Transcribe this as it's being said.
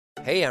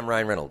Hey, I'm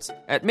Ryan Reynolds.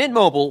 At Mint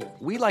Mobile,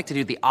 we like to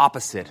do the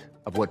opposite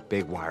of what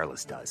Big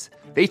Wireless does.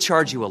 They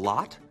charge you a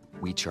lot,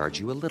 we charge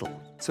you a little.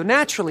 So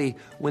naturally,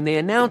 when they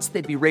announced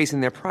they'd be raising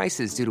their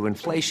prices due to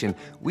inflation,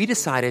 we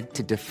decided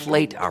to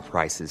deflate our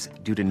prices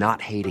due to not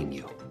hating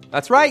you.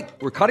 That's right.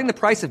 We're cutting the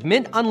price of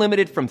Mint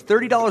Unlimited from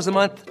 $30 a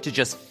month to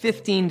just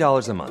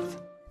 $15 a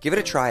month. Give it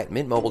a try at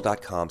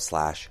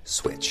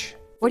mintmobile.com/switch.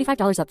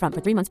 $45 up front for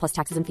 3 months plus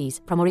taxes and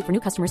fees. Promo rate for new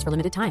customers for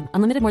limited time.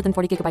 Unlimited more than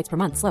 40 gigabytes per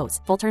month. Slows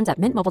full terms at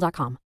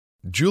mintmobile.com.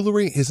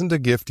 Jewelry isn't a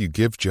gift you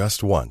give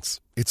just once.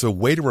 It's a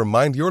way to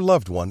remind your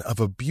loved one of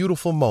a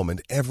beautiful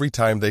moment every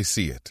time they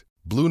see it.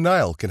 Blue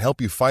Nile can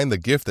help you find the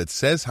gift that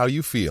says how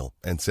you feel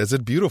and says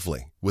it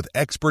beautifully, with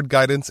expert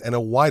guidance and a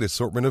wide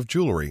assortment of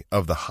jewelry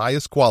of the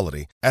highest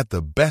quality at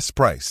the best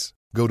price.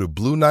 Go to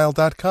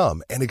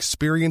BlueNile.com and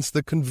experience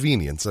the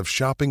convenience of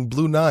shopping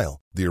Blue Nile,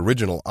 the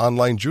original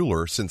online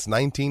jeweler since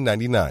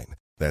 1999.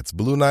 That's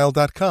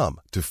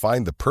BlueNile.com to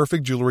find the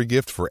perfect jewelry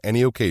gift for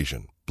any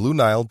occasion.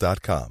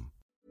 BlueNile.com.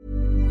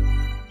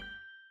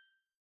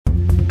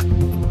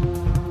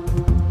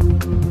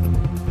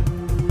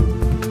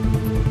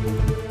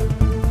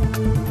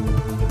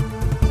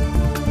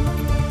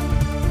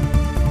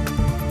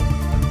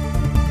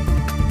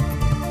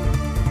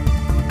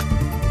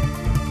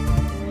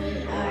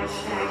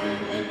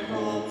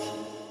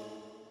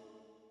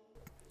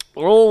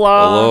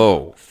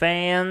 Hello,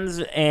 fans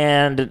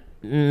and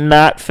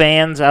not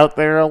fans out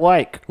there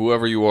alike.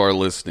 Whoever you are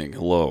listening,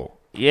 hello.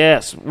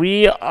 Yes,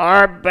 we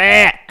are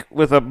back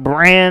with a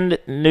brand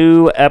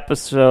new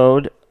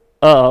episode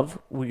of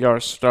We Are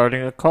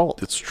Starting a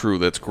Cult. It's true,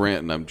 that's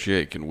Grant and I'm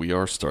Jake, and we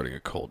are starting a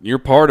cult. You're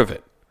part of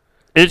it.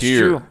 It's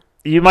Here. true.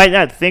 You might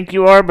not think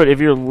you are, but if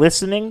you're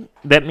listening,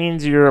 that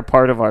means you're a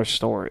part of our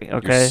story,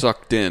 okay? You're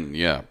sucked in,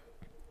 yeah.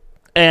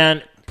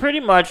 And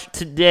pretty much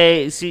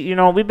today,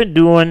 we've been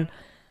doing...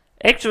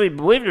 Actually,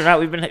 believe it or not,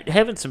 we've been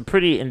having some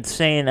pretty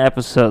insane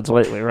episodes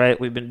lately, right?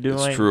 We've been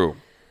doing... It's true.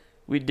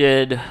 We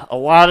did a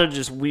lot of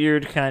just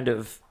weird kind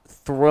of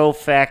throw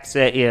facts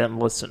at you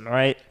and listen,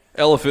 right?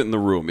 Elephant in the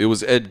room. It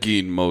was Ed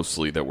Gein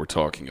mostly that we're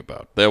talking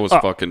about. That was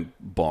fucking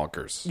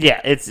bonkers.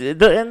 Yeah,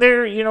 and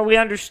they're, we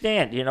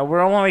understand, we're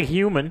only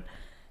human,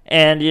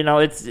 and,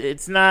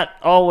 it's not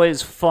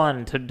always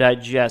fun to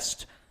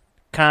digest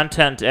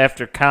content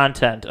after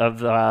content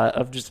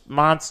of just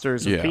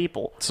monsters of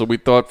people. So we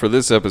thought for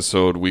this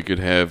episode we could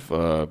have,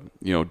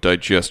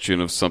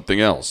 digestion of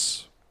something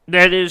else.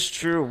 That is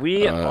true.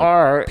 We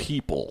are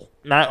people.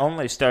 Not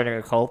only starting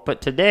a cult,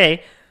 but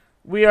today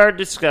we are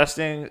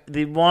discussing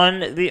the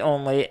one, the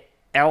only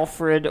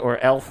Alfred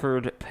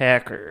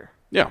Packer.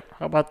 Yeah.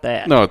 How about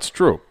that? No, it's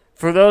true.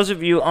 For those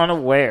of you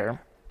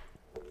unaware,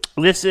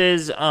 this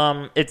is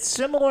it's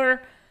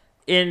similar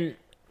in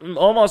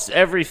almost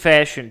every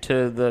fashion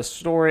to the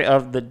story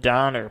of the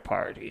Donner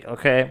Party,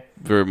 okay?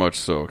 Very much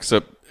so,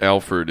 except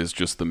Alfred is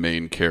just the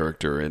main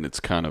character, and it's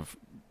kind of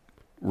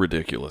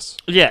ridiculous.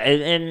 Yeah,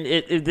 and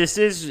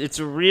it's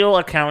a real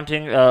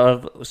accounting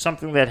of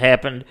something that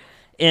happened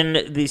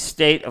in the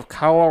state of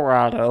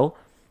Colorado.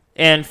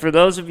 And for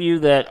those of you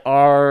that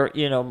are,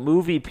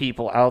 movie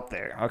people out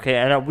there, okay,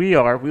 and we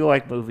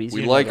like movies.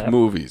 We like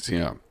movies,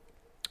 yeah.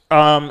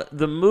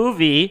 The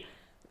movie...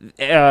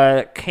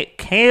 I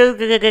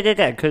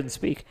couldn't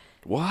speak.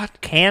 What?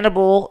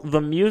 Cannibal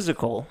the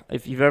Musical,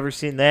 if you've ever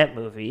seen that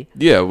movie.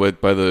 Yeah,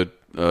 by the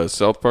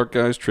South Park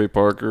guys, Trey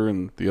Parker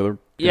and the other...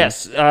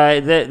 Yes,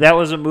 that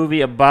was a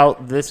movie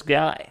about this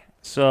guy.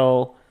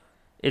 So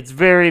it's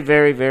very,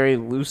 very, very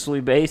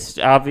loosely based,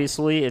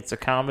 obviously. It's a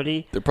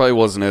comedy. There probably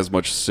wasn't as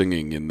much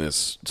singing in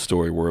this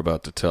story we're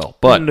about to tell.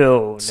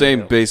 But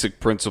same basic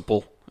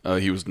principle.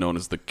 He was known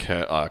as the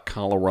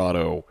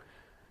Colorado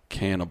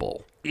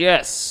Cannibal.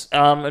 Yes,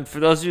 and for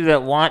those of you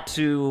that want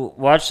to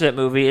watch that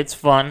movie, it's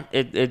fun.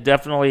 It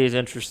definitely is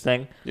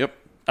interesting. Yep.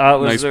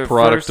 Nice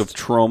product of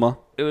trauma.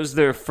 It was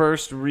their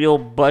first real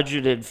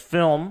budgeted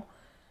film.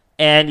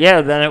 And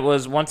yeah, then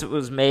once it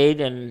was made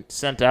and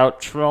sent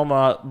out,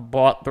 Troma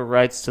bought the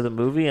rights to the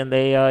movie, and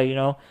they,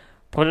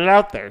 put it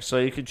out there. So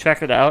you can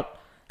check it out.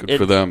 Good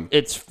for them.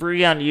 It's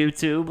free on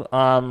YouTube.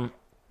 A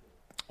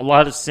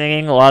lot of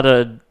singing, a lot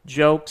of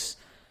jokes.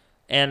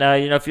 And,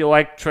 if you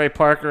like Trey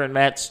Parker and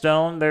Matt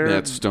Stone,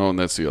 that's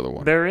the other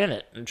one. They're in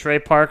it. And Trey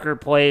Parker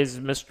plays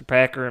Mr.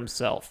 Packer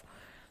himself.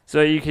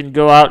 So you can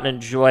go out and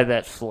enjoy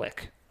that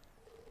flick.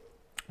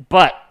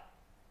 But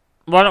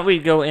why don't we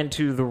go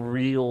into the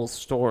real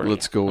story?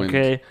 Let's go in.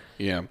 Okay?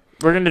 Yeah.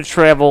 We're going to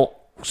travel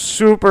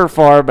super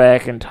far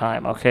back in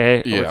time,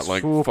 okay? Yeah,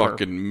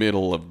 fucking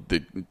middle of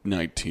the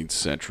 19th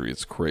century.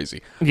 It's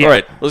crazy. Yeah. All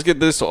right, let's get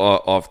this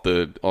off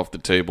the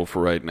table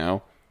for right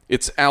now.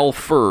 It's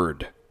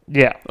Alfred.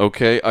 Yeah.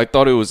 Okay, I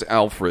thought it was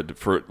Alfred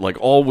for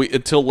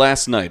until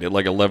last night at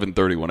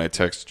 11:30 when I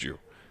texted you. I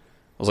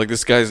was like,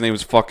 this guy's name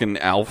is fucking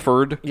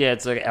Alfred. Yeah,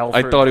 it's like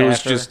Alfred. I thought Packer. It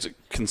was just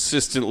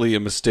consistently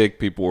a mistake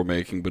people were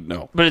making, but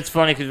no. But it's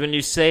funny because when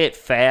you say it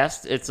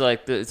fast, it's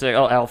like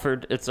oh,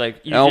 Alfred. It's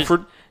like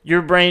Alfred.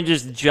 Your brain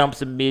just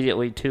jumps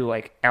immediately to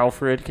like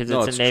Alfred because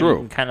it's a name true. you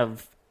can kind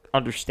of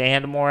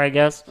understand more, I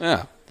guess.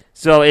 Yeah.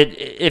 So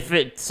if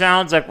it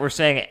sounds like we're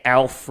saying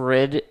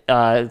Alfred,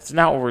 it's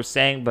not what we're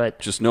saying, but...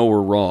 Just know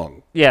we're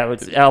wrong. Yeah,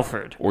 it's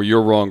Alfred. Or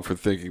you're wrong for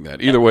thinking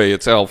that. Either way,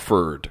 it's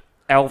Alfred.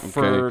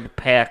 Alfred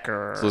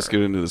Packer. So let's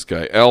get into this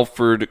guy.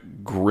 Alfred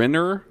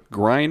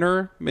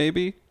Greiner,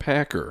 maybe?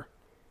 Packer.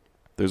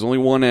 There's only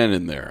one N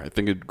in there. I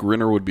think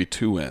Greiner would be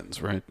two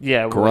N's, right?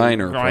 Yeah.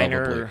 Greiner,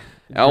 probably.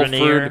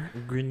 Alfred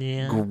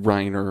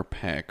Greiner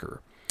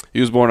Packer. He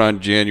was born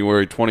on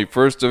January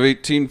 21st of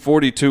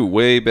 1842,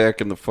 way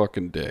back in the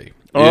fucking day.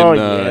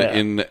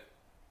 In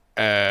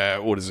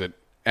what is it?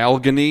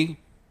 Allegheny?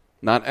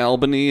 Not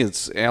Albany,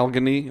 it's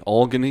Allegheny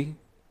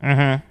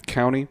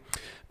County,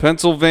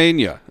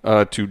 Pennsylvania,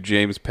 to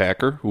James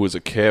Packer, who was a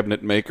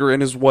cabinet maker,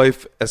 and his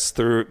wife,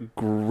 Esther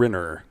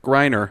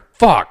Greiner.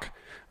 Fuck!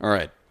 All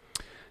right.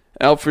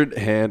 Alfred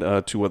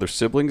had two other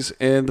siblings,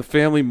 and the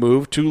family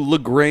moved to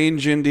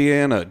LaGrange,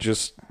 Indiana,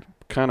 just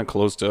kind of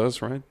close to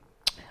us, right?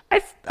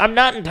 I'm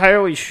not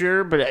entirely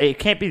sure, but it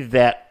can't be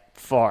that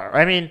far.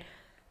 I mean,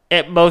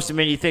 at most,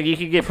 you think you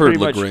could get pretty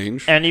much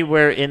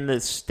anywhere in the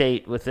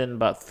state within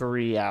about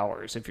 3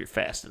 hours if you're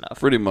fast enough.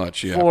 Pretty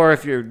much, yeah. Or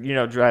if you're,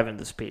 driving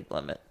the speed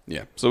limit.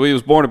 Yeah. So he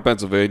was born in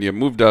Pennsylvania,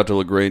 moved out to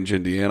LaGrange,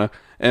 Indiana,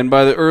 and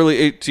by the early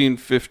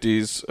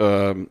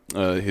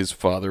 1850s, his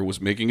father was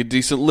making a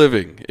decent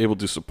living, able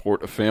to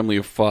support a family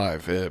of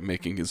 5,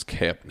 making his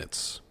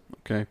cabinets.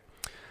 Okay.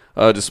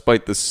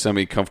 Despite this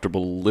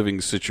semi-comfortable living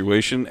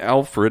situation,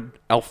 Alfred,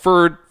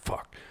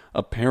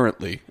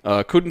 apparently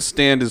couldn't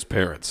stand his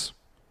parents.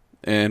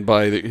 And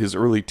by his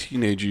early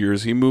teenage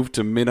years, he moved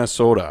to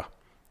Minnesota,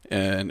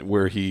 and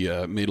where he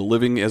made a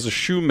living as a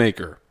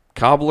shoemaker.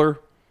 Cobbler?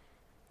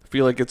 I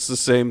feel like it's the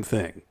same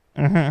thing.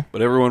 Mm-hmm.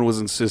 But everyone was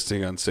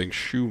insisting on saying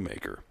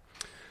shoemaker.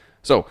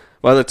 So,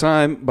 by that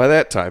time,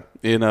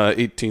 in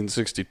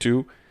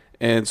 1862,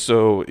 and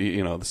so,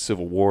 the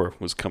Civil War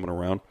was coming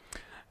around,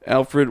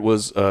 Alfred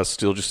was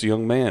still just a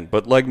young man.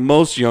 But like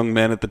most young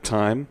men at the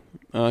time,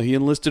 he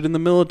enlisted in the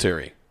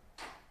military.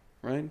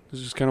 Right? This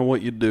is just kind of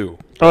what you do.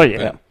 Oh,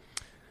 yeah.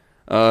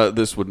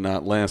 This would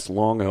not last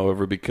long,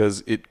 however,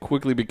 because it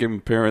quickly became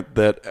apparent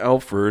that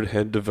Alfred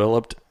had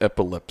developed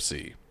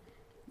epilepsy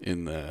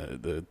in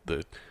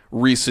the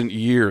recent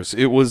years.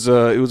 It was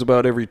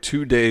about every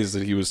 2 days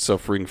that he was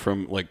suffering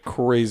from like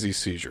crazy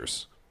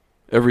seizures.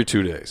 Every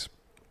 2 days.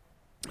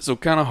 So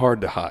kind of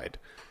hard to hide.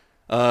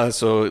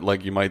 So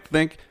like you might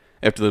think,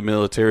 after the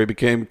military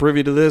became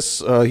privy to this,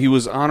 he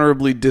was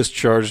honorably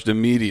discharged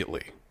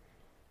immediately.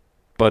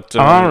 But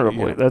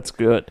honorably, that's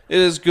good. It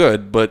is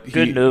good, but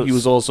he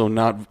was also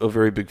not a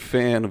very big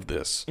fan of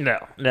this. No.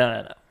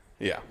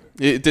 Yeah,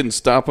 it didn't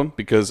stop him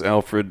because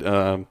Alfred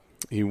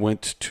he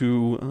went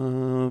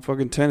to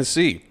fucking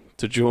Tennessee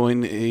to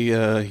join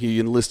he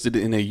enlisted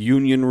in a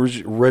Union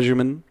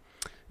regiment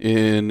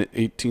in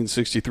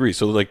 1863.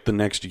 So like the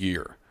next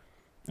year,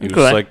 he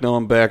was like, "No,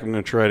 I'm back. I'm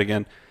going to try it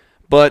again."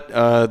 But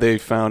they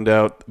found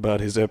out about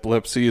his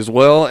epilepsy as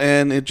well,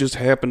 and it just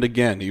happened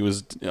again. He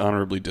was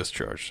honorably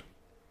discharged.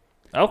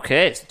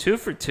 Okay, it's 2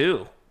 for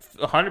 2.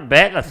 100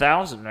 batting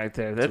 1,000 right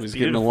there. That's so he's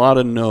beautiful. Getting a lot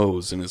of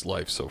no's in his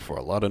life so far.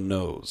 A lot of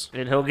no's.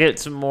 And he'll get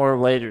some more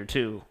later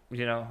too.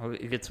 He'll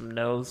get some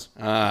no's.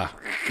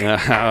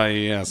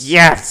 Yes.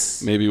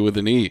 Yes. Maybe with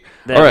an E.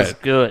 That All right. was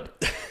good.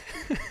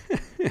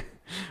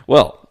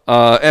 Well,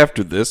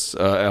 after this,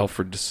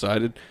 Alfred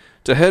decided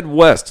to head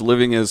west,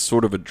 living as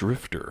sort of a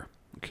drifter.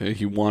 Okay,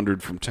 he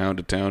wandered from town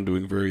to town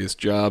doing various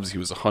jobs. He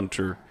was a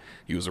hunter.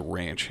 He was a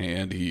ranch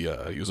hand. He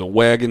was a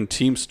wagon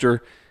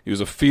teamster. He was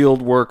a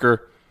field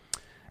worker.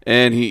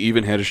 And he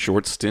even had a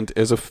short stint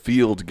as a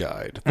field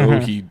guide, though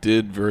he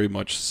did very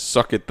much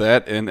suck at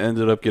that and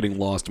ended up getting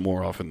lost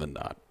more often than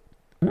not.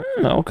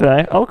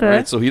 Okay.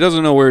 Right, so he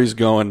doesn't know where he's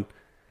going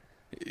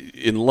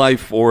in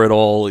life or at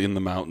all in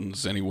the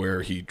mountains,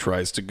 anywhere he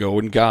tries to go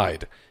and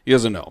guide. He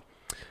doesn't know.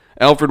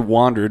 Alfred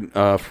wandered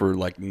for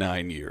like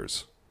 9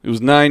 years. It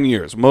was 9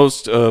 years.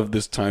 Most of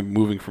this time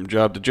moving from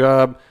job to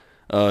job.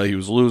 He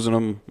was losing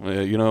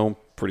them,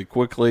 pretty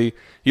quickly.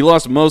 He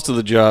lost most of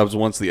the jobs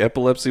once the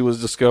epilepsy was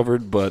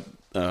discovered, but,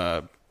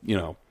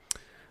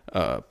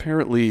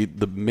 apparently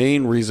the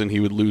main reason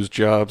he would lose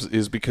jobs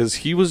is because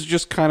he was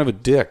just kind of a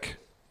dick.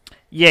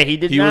 Yeah,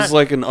 He was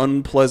like an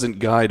unpleasant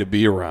guy to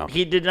be around.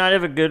 He did not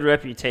have a good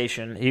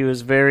reputation. He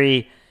was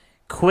very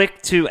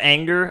quick to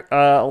anger.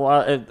 A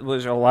lot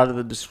of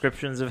the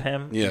descriptions of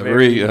him. Yeah,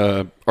 very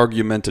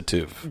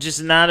argumentative.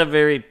 Just not a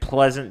very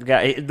pleasant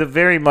guy. The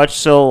very much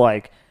so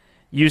like,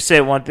 you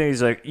say one thing,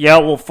 he's like, yeah,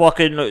 well,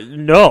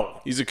 fucking no.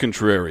 He's a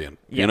contrarian.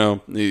 Yeah.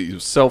 He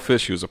was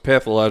selfish. He was a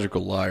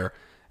pathological liar.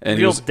 And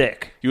Real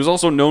dick. He was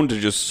also known to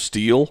just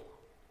steal.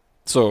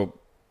 So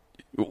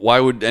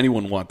why would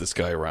anyone want this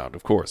guy around?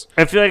 Of course.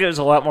 I feel like it was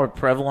a lot more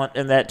prevalent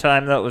in that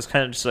time, though. It was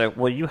kind of just like,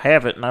 well, you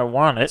have it and I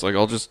want it. It's like,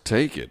 I'll just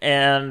take it.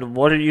 And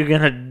what are you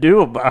going to do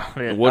about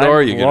it? What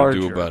are you going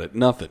to do about it?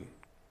 Nothing.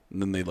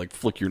 And then they like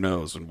flick your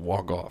nose and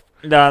walk off.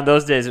 No, in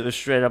those days it was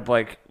straight up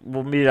like,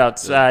 we'll meet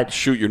outside.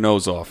 Shoot your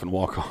nose off and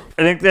walk off.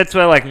 I think that's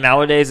why like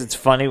nowadays it's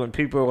funny when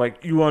people are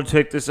like, you want to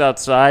take this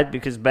outside?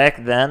 Because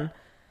back then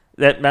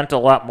that meant a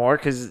lot more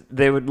because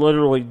they would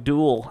literally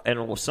duel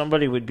and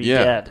somebody would be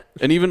dead.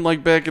 And even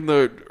like back in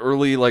the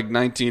early like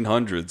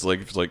 1900s,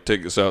 like if like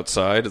take us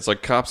outside, it's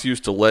like cops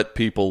used to let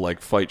people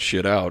like fight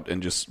shit out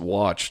and just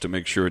watch to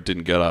make sure it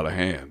didn't get out of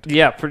hand.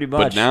 Yeah, pretty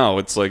much. But now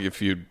it's like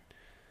if you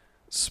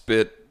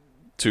spit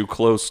too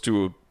close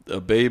to a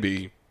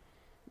baby,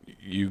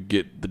 you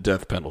get the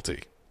death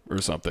penalty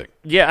or something.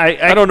 Yeah,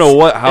 I don't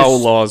know how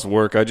laws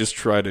work. I just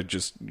try to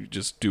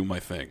just do my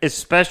thing.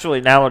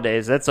 Especially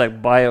nowadays, that's like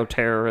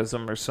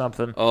bioterrorism or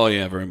something. Oh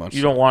yeah, very much.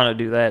 You don't want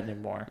to do that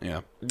anymore.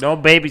 Yeah. No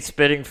baby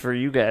spitting for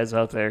you guys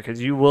out there,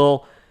 because you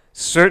will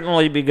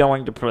certainly be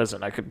going to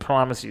prison. I could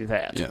promise you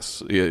that.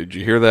 Yes. Yeah. Did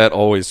you hear that?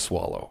 Always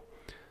swallow.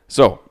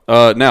 So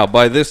now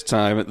by this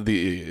time,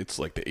 it's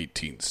like the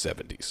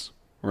 1870s,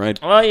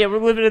 right? Well, yeah, we're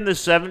living in the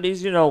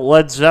 70s. You know,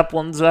 Led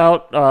Zeppelin's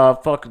out.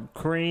 Fucking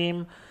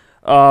Cream.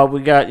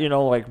 We got,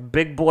 like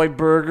Big Boy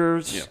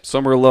Burgers. Yeah,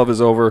 summer of love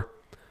is over.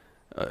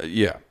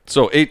 Yeah.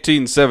 So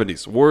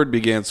 1870s, word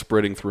began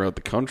spreading throughout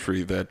the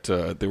country that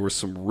there were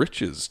some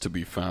riches to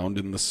be found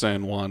in the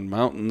San Juan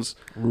Mountains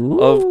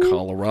of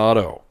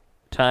Colorado.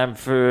 Time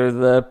for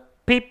the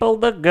people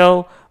to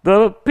go,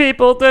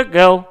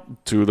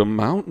 to the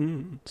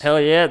mountains. Hell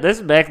yeah. This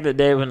is back in the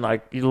day when,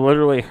 like, you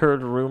literally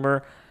heard a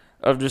rumor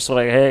of just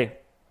like, hey,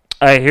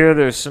 I hear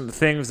there's some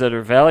things that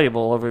are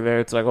valuable over there.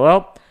 It's like,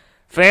 well,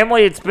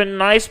 family, it's been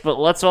nice, but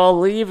let's all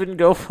leave and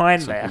go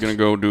find that. We're going to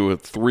go do a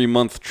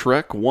 3-month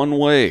trek one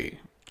way.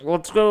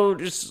 Let's go.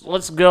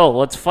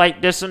 Let's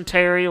fight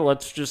dysentery.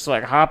 Let's just,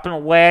 like, hop in a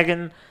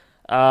wagon.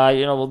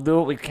 We'll do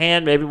what we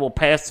can. Maybe we'll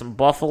pass some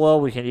buffalo.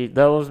 We can eat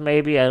those,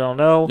 maybe. I don't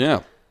know.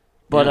 Yeah.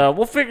 But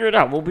we'll figure it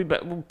out. We'll be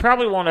back. We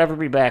probably won't ever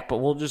be back, but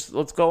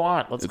let's go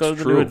on. Let's go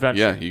to the new adventure.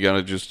 Yeah, you got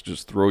to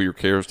just throw your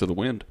cares to the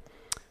wind.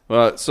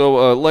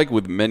 So, like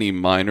with many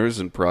miners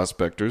and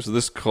prospectors,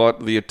 this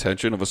caught the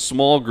attention of a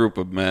small group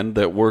of men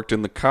that worked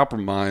in the copper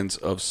mines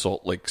of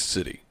Salt Lake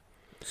City.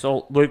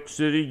 Salt Lake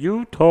City,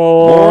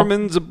 Utah.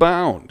 Mormons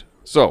abound.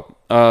 So,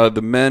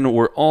 the men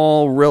were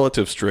all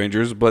relative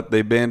strangers, but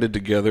they banded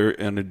together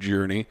on a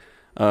journey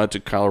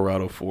to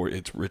Colorado for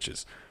its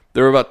riches.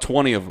 There were about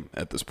 20 of them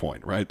at this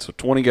point, right? So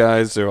 20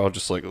 guys, they're all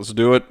just like, let's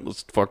do it.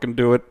 Let's fucking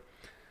do it.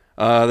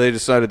 They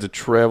decided to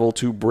travel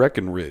to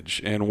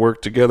Breckenridge and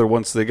work together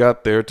once they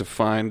got there to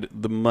find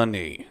the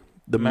money.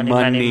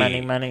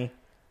 Money.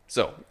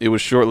 So it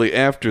was shortly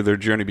after their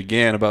journey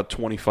began, about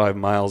 25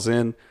 miles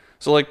in.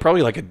 So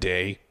probably like a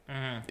day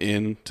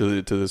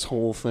into this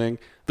whole thing.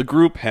 The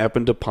group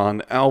happened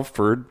upon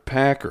Alfred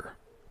Packer.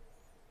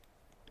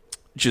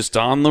 Just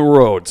on the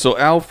road. So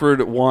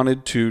Alfred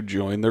wanted to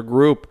join their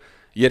group,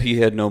 yet he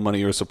had no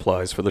money or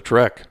supplies for the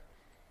trek.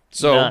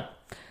 So...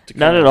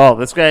 Not at all.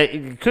 This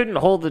guy couldn't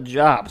hold the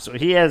job, so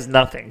he has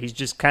nothing. He's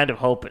just kind of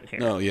hoping here.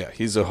 No, yeah.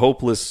 He's a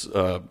hopeless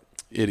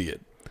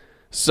idiot.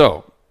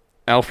 So,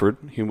 Alfred,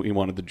 he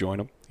wanted to join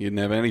him. He didn't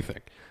have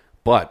anything.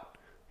 But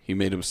he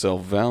made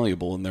himself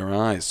valuable in their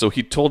eyes. So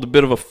he told a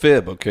bit of a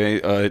fib,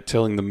 okay,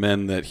 telling the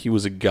men that he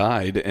was a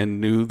guide and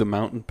knew the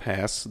mountain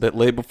pass that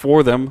lay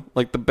before them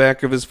like the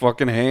back of his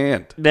fucking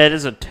hand. That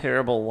is a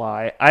terrible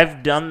lie.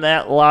 I've done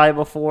that lie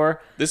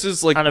before. This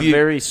is like on a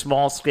very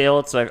small scale.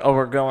 It's like, oh,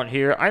 we're going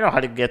here. I know how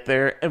to get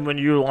there. And when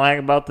you're lying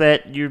about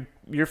that, you're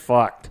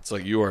fucked. It's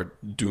like you are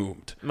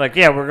doomed. I'm like,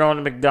 yeah, we're going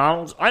to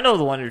McDonald's. I know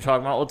the one you're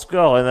talking about. Let's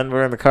go. And then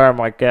we're in the car. I'm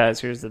like, guys,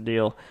 here's the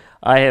deal.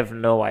 I have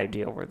no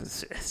idea where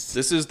this is.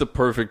 This is the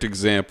perfect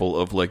example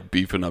of, like,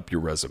 beefing up your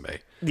resume.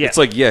 Yeah. It's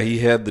like, yeah, he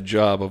had the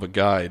job of a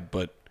guide,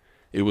 but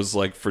it was,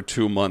 like, for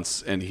 2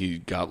 months, and he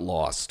got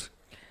lost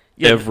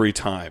every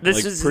time.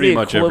 This is pretty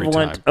much the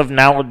equivalent of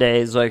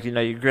nowadays. Like,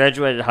 you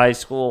graduated high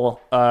school,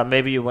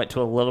 maybe you went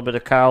to a little bit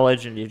of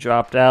college, and you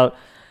dropped out.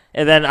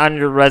 And then on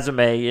your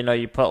resume,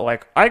 you put,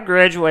 like, I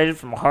graduated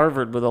from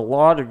Harvard with a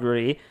law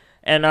degree.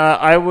 And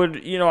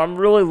I'm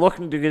really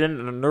looking to get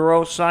into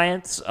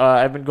neuroscience.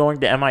 I've been going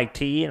to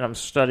MIT, and I'm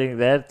studying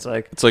that.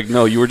 It's like,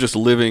 no, you were just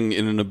living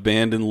in an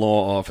abandoned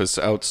law office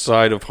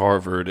outside of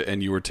Harvard,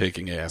 and you were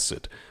taking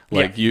acid.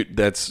 Like,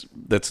 that's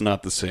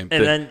not the same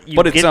thing.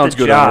 But it sounds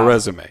good on a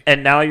resume.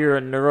 And now you're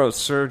a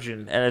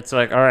neurosurgeon, and it's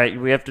like, all right,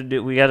 we got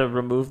to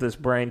remove this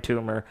brain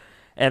tumor.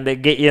 And they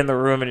get you in the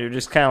room, and you're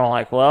just kind of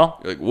like,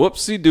 well, like,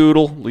 whoopsie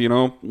doodle,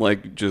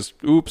 like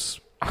just oops.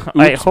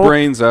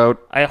 Brains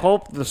out. I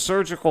hope the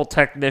surgical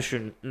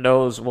technician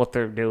knows what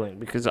they're doing,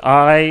 because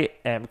I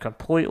am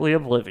completely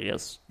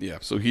oblivious. Yeah,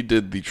 so he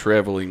did the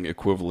traveling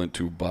equivalent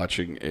to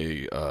botching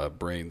a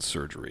brain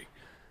surgery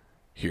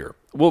here.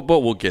 Well,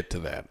 but we'll get to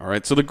that, all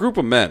right? So the group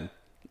of men,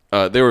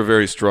 they were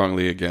very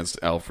strongly against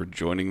Alfred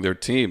joining their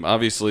team,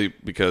 obviously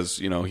because,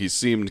 he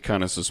seemed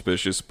kind of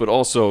suspicious, but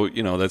also,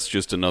 that's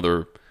just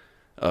another...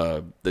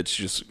 that's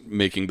just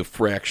making the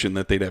fraction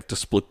that they'd have to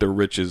split their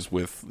riches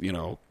with,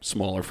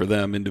 smaller for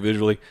them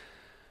individually.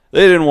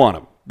 They didn't want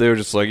him. They were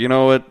just like, you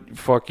know what,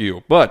 fuck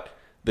you. But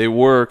they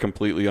were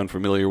completely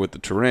unfamiliar with the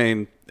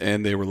terrain,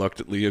 and they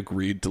reluctantly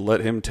agreed to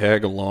let him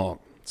tag along.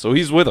 So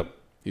he's with them.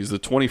 He's the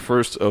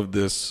 21st of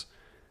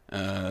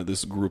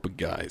this group of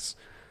guys.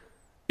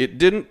 It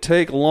didn't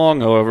take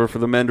long, however, for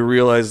the men to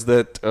realize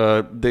that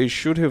they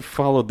should have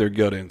followed their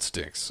gut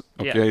instincts.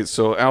 Okay, yeah.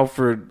 So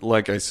Alfred,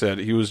 like I said,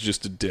 he was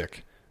just a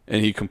dick,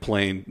 and he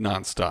complained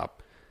nonstop.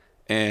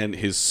 And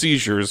his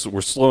seizures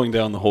were slowing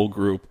down the whole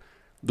group.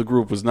 The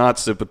group was not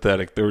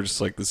sympathetic. They were just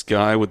like, this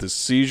guy with his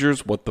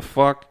seizures, what the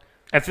fuck?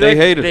 I feel like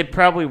hated they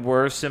probably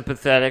were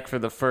sympathetic for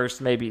the first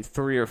maybe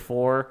 3 or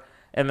 4.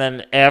 And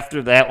then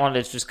after that one,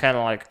 it's just kind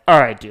of like, all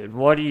right, dude,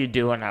 what are you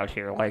doing out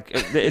here? Like,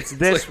 it's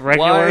this like,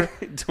 regular.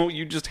 Why don't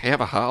you just have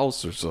a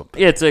house or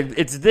something?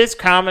 It's this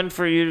common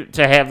for you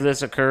to have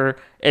this occur,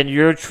 and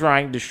you're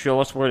trying to show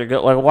us where to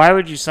go. Like, why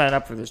would you sign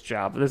up for this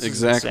job? This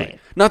is insane.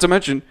 Not to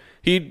mention,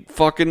 he'd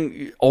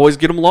fucking always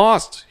get them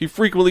lost. He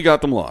frequently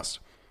got them lost.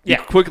 He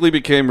quickly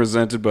became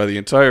resented by the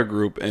entire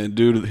group, and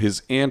due to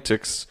his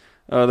antics,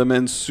 the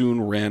men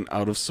soon ran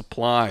out of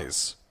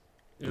supplies.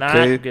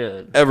 Not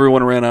good.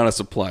 Everyone ran out of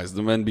supplies.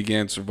 The men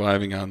began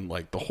surviving on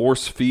like the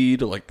horse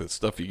feed, like the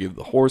stuff you give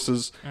the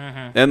horses,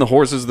 and the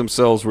horses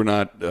themselves were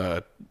not,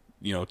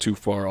 too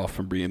far off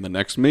from being the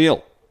next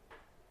meal.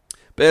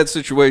 Bad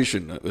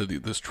situation.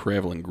 This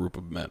traveling group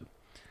of men.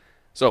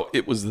 So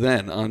it was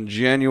then on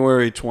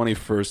January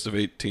 21st of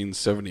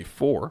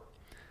 1874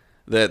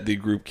 that the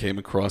group came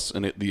across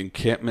the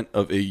encampment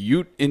of a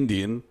Ute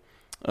Indian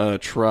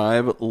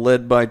tribe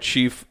led by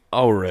Chief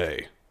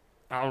Ouray.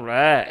 All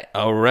right.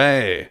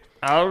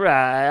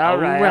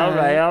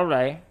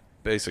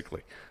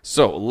 Basically.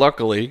 So,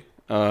 luckily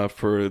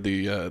for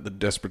the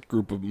desperate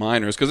group of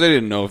miners, because they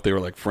didn't know if they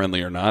were like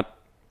friendly or not,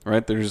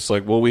 right? They're just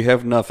like, well, we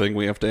have nothing.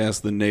 We have to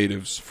ask the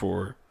natives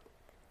for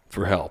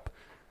help.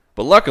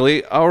 But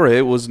luckily,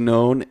 Ouray was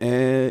known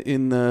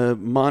in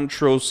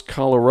Montrose,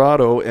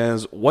 Colorado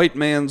as White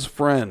Man's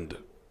Friend.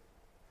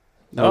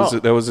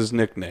 That was his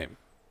nickname.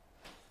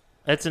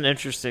 That's an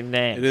interesting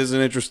name. It is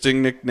an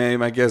interesting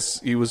nickname. I guess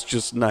he was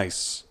just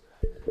nice.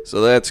 So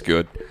that's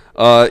good.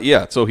 So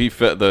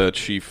the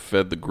chief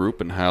fed the group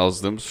and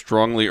housed them,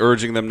 strongly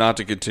urging them not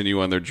to continue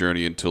on their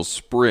journey until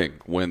spring,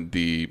 when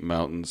the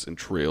mountains and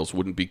trails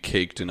wouldn't be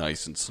caked in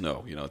ice and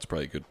snow. It's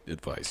probably good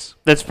advice.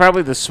 That's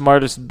probably the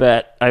smartest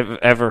bet I've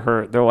ever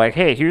heard. They're like,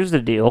 hey, here's the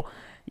deal.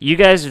 You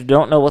guys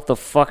don't know what the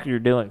fuck you're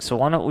doing, so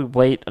why don't we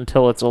wait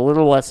until it's a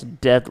little less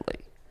deadly?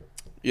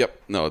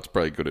 Yep. No, it's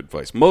probably good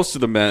advice. Most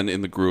of the men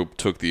in the group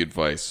took the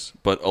advice,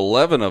 but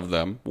 11 of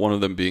them, one of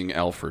them being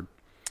Alfred,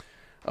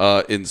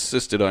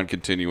 insisted on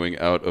continuing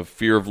out of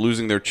fear of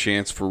losing their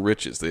chance for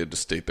riches. They had to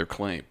state their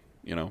claim,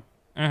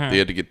 They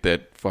had to get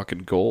that fucking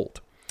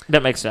gold.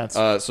 That makes sense.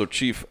 So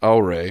Chief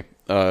Ouray,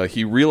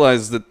 he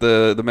realized that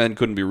the men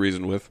couldn't be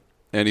reasoned with,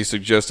 and he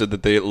suggested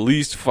that they at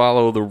least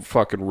follow the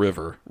fucking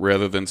river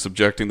rather than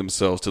subjecting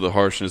themselves to the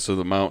harshness of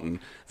the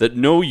mountain that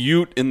no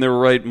Ute in their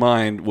right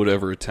mind would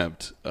ever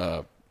attempt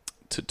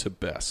to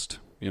best,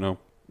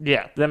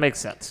 Yeah, that makes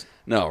sense.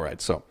 No, right,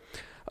 so.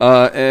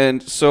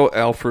 And so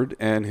Alfred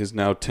and his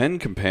now 10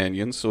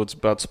 companions, so it's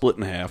about split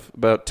in half,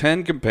 about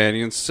 10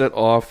 companions set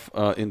off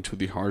into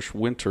the harsh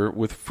winter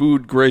with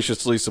food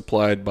graciously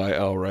supplied by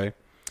Ouray,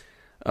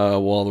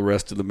 while the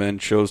rest of the men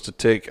chose to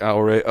take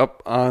Ouray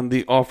up on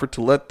the offer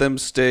to let them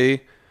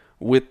stay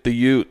with the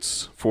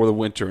Utes for the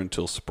winter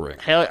until spring.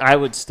 Hell, I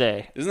would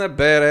stay. Isn't that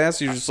badass?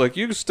 You're just like,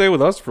 you can stay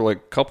with us for like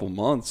a couple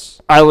months.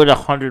 I would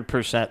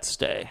 100%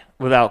 stay.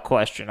 Without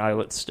question, I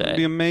would stay. It'd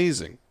be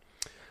amazing.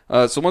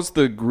 So once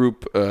the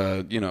group,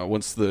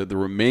 once the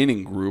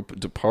remaining group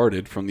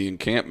departed from the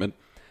encampment,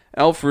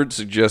 Alfred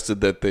suggested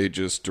that they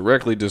just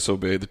directly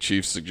disobey the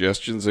chief's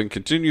suggestions and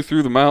continue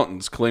through the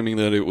mountains, claiming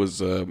that it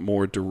was a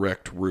more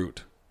direct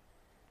route.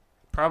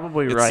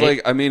 Probably it's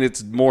right.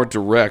 It's more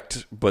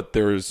direct, but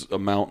there's a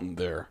mountain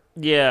there.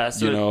 Yeah.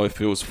 So if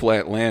it was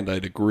flat land,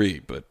 I'd agree,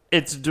 but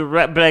it's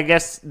direct. But I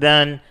guess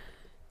then,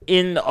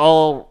 in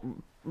all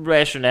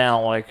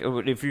rationale, like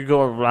if you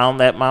go around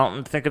that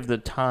mountain, think of the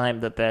time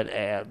that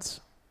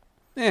adds.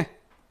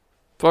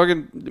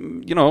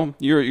 Fucking,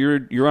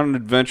 you're on an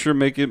adventure.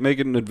 Make it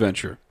an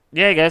adventure.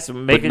 Yeah, I guess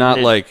but not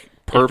like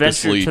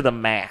purposely adventure to the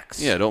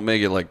max. Yeah, don't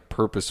make it like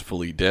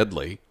purposefully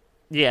deadly.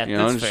 Yeah,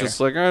 that's it's fair. Just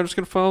like, all right, I'm just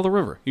gonna follow the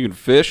river. You can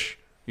fish.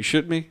 You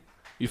shit me.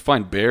 You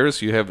find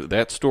bears. You have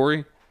that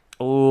story.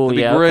 Oh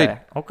yeah, great.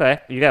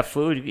 Okay. You got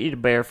food. You can eat a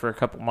bear for a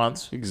couple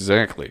months.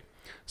 Exactly.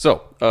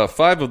 So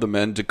 5 of the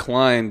men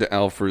declined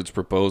Alfred's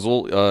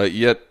proposal,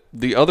 yet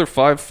the other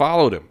 5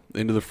 followed him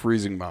into the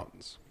freezing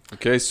mountains.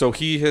 Okay, so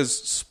he has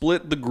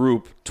split the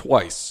group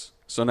twice.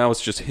 So now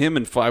it's just him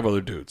and 5 other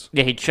dudes.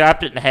 Yeah, he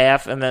chopped it in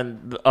half, and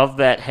then of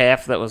that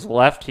half that was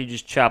left, he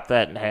just chopped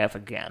that in half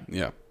again.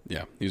 Yeah.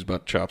 He was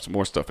about to chop some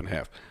more stuff in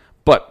half.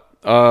 But,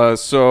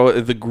 so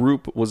the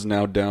group was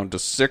now down to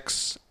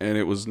 6, and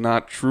it was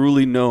not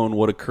truly known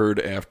what occurred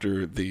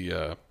after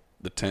the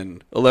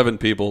 11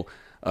 people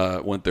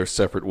went their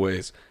separate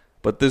ways.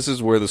 But this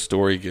is where the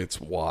story gets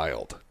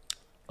wild.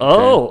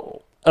 Okay?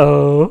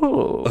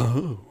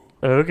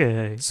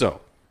 Okay.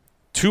 So,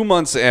 2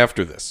 months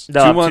after this.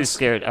 No, 2 I'm months, too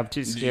scared. I'm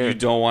too scared. You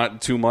don't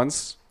want 2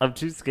 months? I'm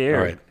too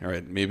scared. All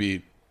right.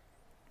 Maybe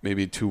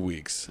 2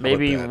 weeks. How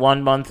maybe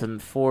 1 month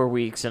and 4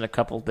 weeks and a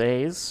couple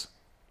days.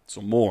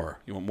 So more.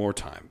 You want more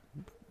time.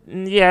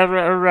 Yeah,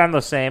 around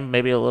the same,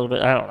 maybe a little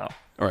bit. I don't know.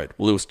 All right.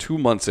 Well, it was 2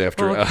 months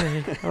after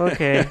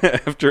Okay.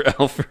 after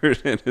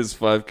Alfred and his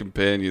 5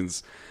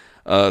 companions'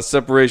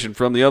 separation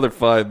from the other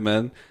 5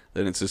 men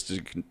that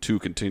insisted to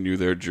continue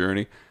their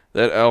journey,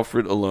 that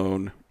Alfred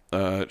alone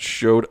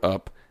showed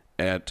up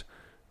at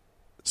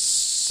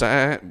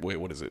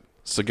what is it?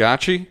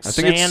 Sagachi? I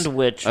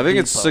think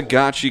it's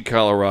Sagachi,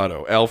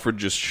 Colorado. Alfred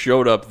just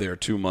showed up there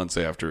 2 months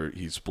after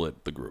he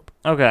split the group.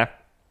 Okay.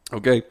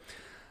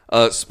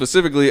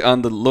 Specifically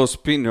on the Los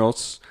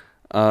Pinos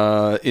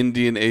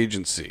Indian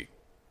Agency.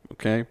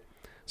 Okay?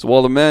 So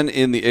while the men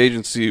in the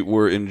agency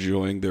were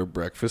enjoying their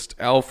breakfast,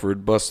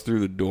 Alfred busts through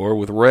the door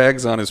with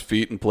rags on his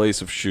feet in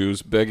place of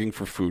shoes, begging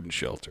for food and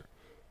shelter.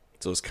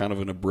 So it's kind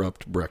of an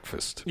abrupt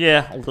breakfast.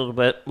 Yeah, a little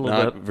bit.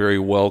 Not very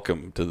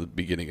welcome to the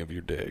beginning of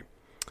your day.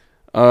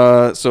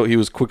 So he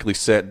was quickly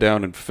sat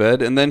down and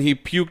fed, and then he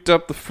puked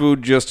up the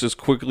food just as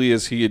quickly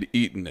as he had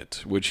eaten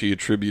it, which he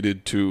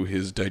attributed to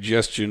his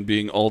digestion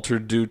being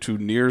altered due to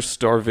near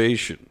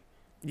starvation.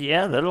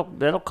 Yeah,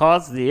 that'll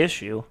cause the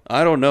issue.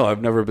 I don't know.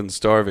 I've never been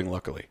starving,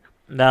 luckily.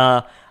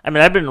 Nah, I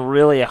mean, I've been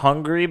really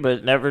hungry,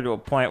 but never to a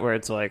point where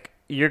it's like,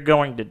 you're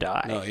going to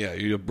die. No, yeah,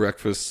 you have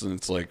breakfast, and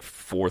it's like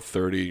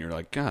 4:30, and you're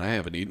like, God, I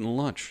haven't eaten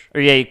lunch. Or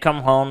yeah, you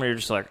come home, and you're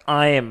just like,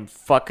 I am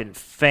fucking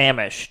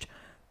famished.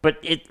 But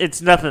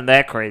it's nothing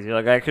that crazy.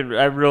 Like,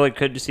 I really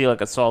could see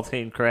like a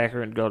saltine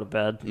cracker and go to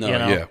bed. No, you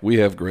know? Yeah, we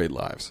have great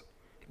lives.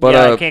 But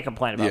yeah, I can't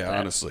complain about that. Yeah,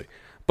 honestly.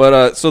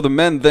 But so the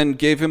men then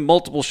gave him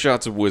multiple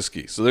shots of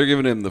whiskey. So they're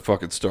giving him the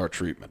fucking star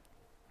treatment.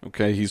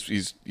 Okay,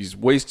 he's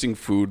wasting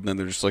food, and then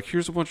they're just like,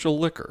 here's a bunch of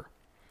liquor.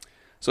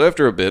 So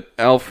after a bit,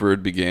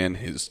 Alfred began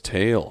his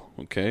tale.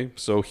 Okay,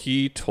 so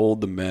he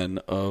told the men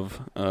of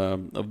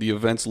the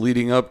events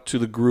leading up to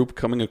the group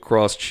coming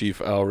across Chief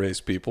Alray's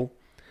people.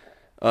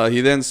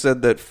 He then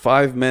said that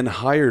 5 men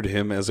hired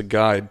him as a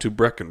guide to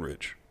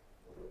Breckenridge.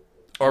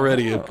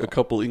 Already a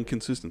couple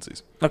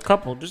inconsistencies.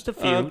 Just a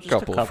few. A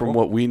couple, from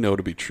what we know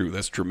to be true.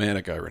 That's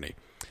dramatic irony.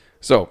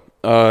 So,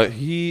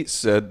 he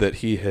said that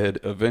he had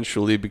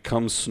eventually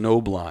become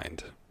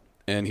snowblind,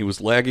 and he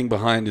was lagging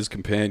behind his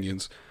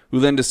companions, who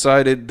then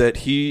decided that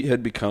he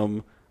had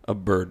become a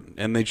burden,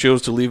 and they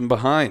chose to leave him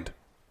behind.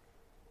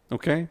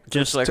 Okay?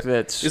 Just like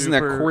that super, isn't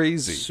that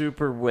crazy?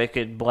 Super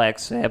wicked Black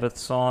Sabbath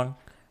song.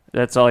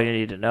 That's all you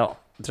need to know.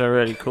 It's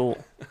already cool.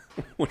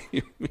 What do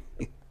you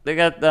mean? They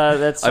got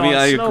that song,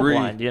 I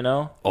Snowblind, agree. you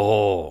know?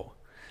 Oh.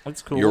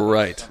 That's cool. You're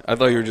right. I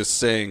thought you were just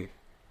saying...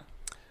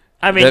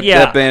 I mean,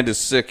 that band is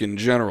sick in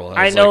general.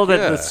 I know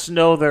that the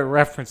snow they're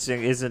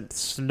referencing isn't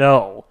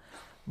snow,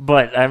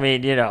 but, I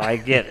mean, you know, I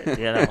get it,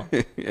 you know?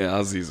 Yeah,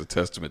 Ozzy's a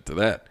testament to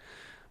that.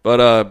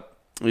 But,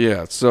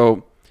 yeah,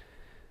 so...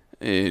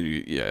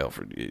 Yeah,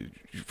 Alfred,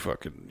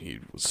 he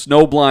was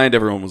snowblind.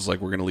 Everyone was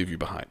like, we're going to leave you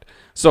behind.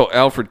 So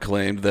Alfred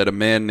claimed that a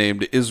man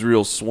named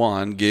Israel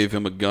Swan gave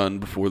him a gun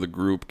before the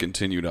group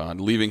continued on,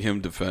 leaving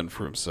him to fend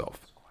for himself.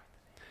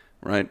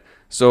 Right?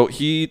 So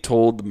he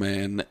told the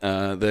man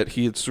that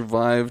he had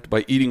survived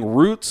by eating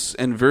roots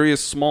and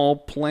various small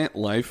plant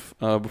life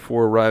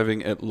before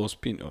arriving at Los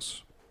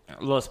Pinos.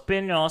 Los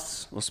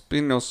Pinos. Los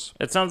Pinos.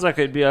 It sounds like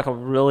it'd be like a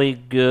really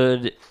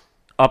good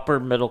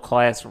upper middle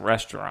class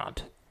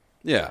restaurant.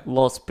 Yeah.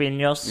 Los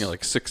Pinos. Yeah,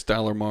 like $6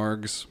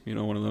 margs. You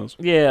know, one of those?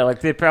 Yeah,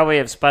 like they probably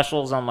have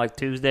specials on like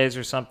Tuesdays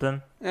or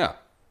something. Yeah.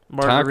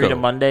 Margarita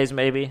Taco. Mondays,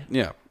 maybe.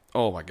 Yeah.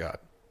 Oh, my God.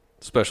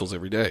 Specials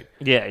every day.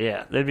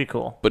 Yeah. That'd be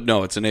cool. But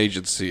no, it's an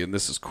agency, and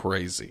this is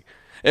crazy.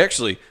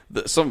 Actually,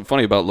 something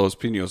funny about Los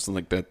Pinos and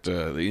like that,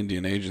 the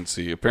Indian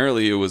agency,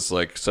 apparently it was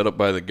like set up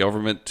by the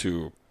government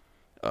to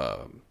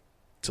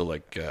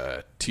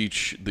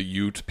teach the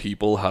Ute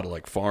people how to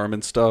like farm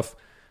and stuff.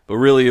 But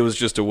really, it was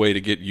just a way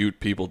to get Ute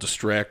people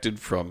distracted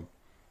from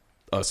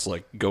us,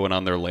 like, going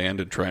on their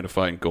land and trying to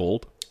find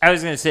gold. I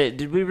was going to say,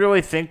 did we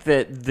really think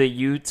that the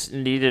Utes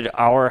needed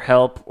our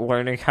help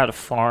learning how to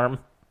farm?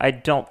 I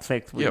don't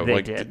think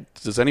they did.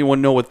 Does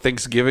anyone know what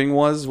Thanksgiving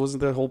was?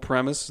 Wasn't that the whole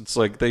premise? It's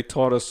like, they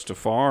taught us to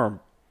farm.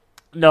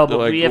 No,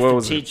 but we have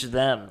to teach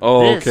them.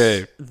 Oh,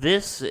 okay.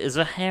 This is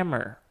a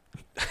hammer.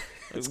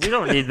 We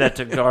don't need that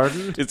to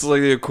garden. It's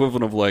like the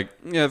equivalent of like,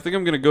 yeah, I think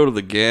I'm going to go to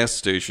the gas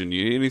station.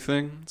 You need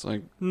anything? It's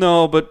like,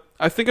 no, but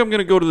I think I'm going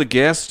to go to the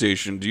gas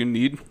station. Do you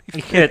need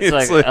anything?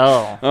 It's like,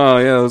 oh. Oh,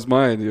 yeah, that was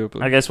my idea.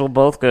 But I guess we'll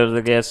both go to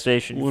the gas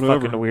station, you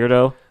fucking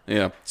weirdo.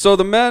 Yeah. So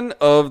the men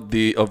of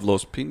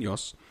Los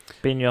Pinos.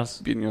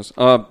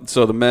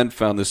 So the men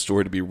found this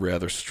story to be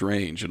rather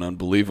strange and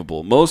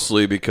unbelievable,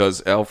 mostly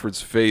because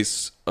Alfred's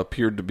face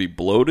appeared to be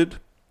bloated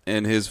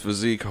and his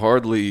physique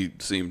hardly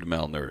seemed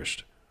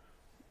malnourished.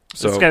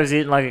 So, this guy was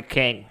eating like a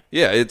king.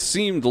 Yeah, it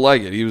seemed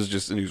like it. He was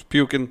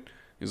puking.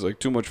 He was like,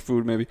 too much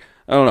food, maybe.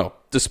 I don't know.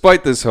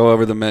 Despite this,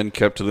 however, the men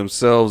kept to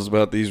themselves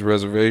about these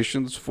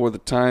reservations for the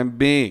time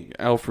being.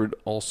 Alfred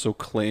also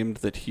claimed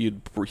that he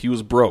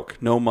was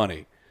broke, no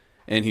money,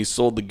 and he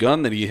sold the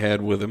gun that he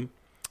had with him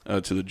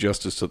to the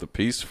Justice of the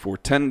Peace for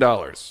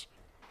 $10,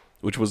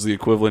 which was the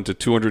equivalent to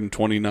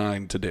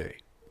 $229 today.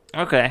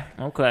 Okay.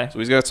 So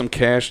he's got some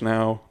cash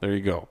now. There you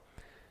go.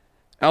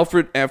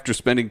 Alfred, after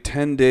spending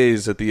 10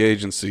 days at the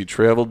agency,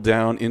 traveled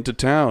down into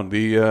town.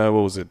 The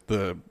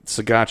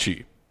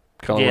Sagachi,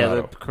 Colorado.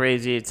 Yeah,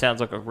 crazy. It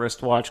sounds like a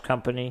wristwatch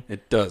company.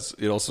 It does.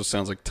 It also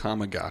sounds like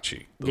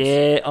Tamagotchi.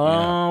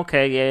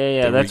 Okay.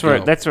 Yeah. That's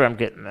where I'm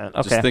getting at.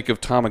 Okay. Just think of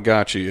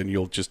Tamagotchi, and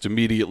you'll just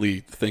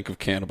immediately think of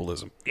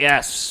cannibalism.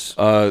 Yes.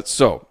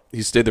 So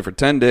he stayed there for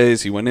 10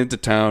 days. He went into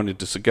town,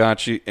 into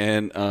Sagachi,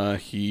 and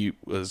he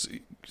was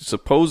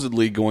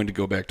supposedly going to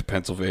go back to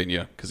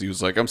Pennsylvania because he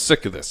was like, I'm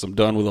sick of this. I'm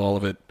done with all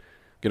of it.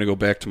 I'm going to go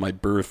back to my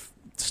birth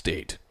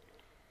state.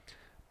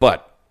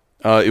 But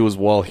it was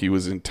while he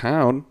was in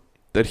town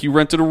that he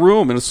rented a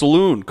room in a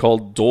saloon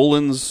called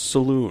Dolan's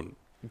Saloon.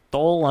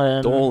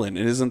 Dolan.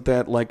 And isn't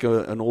that like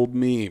an old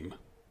meme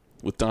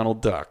with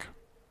Donald Duck?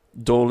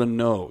 Dolan,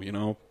 no, you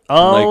know?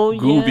 Oh, like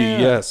Gooby,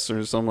 yes,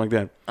 or something like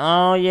that.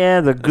 Oh,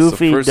 yeah, the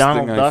goofy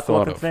Donald Duck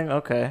looking thing?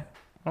 Okay.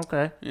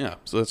 Yeah,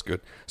 so that's good.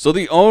 So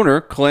the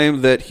owner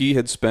claimed that he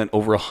had spent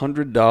over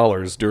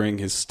 $100 during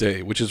his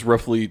stay, which is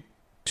roughly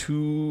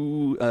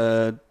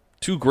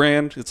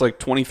 $2,000. It's like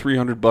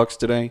 $2,300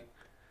 today.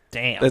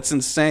 Damn. That's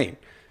insane.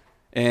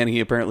 And he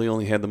apparently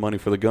only had the money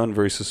for the gun.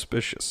 Very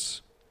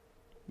suspicious.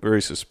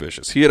 Very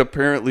suspicious. He had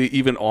apparently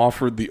even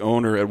offered the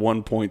owner at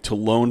one point to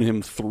loan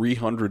him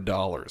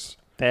 $300.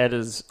 That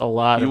is a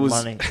lot of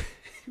money.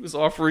 He was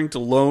offering to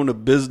loan a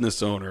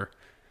business owner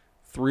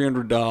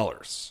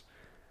 $300.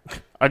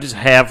 I just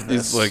have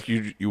this. He's like,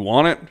 you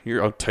want it?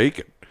 Here, I'll take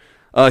it.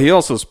 He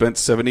also spent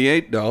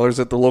 $78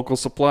 at the local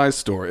supply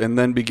store and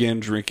then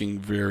began drinking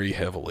very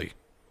heavily.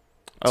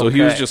 So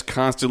he was just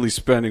constantly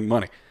spending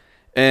money.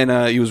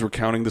 And he was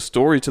recounting the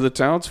story to the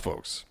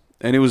townsfolk.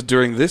 And it was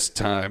during this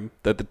time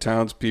that the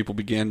townspeople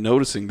began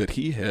noticing that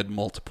he had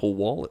multiple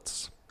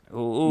wallets.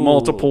 Ooh.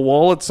 Multiple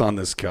wallets on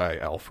this guy,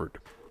 Alfred.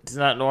 It's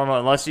not normal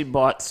unless you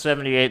bought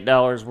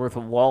 $78 worth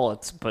of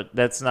wallets, but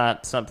that's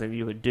not something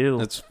you would do.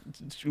 That's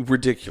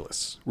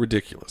ridiculous.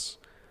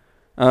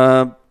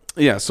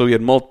 Yeah, so he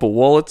had multiple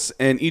wallets,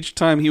 and each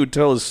time he would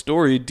tell his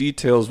story,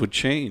 details would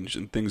change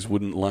and things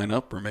wouldn't line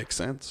up or make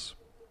sense.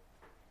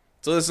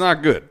 So that's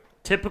not good.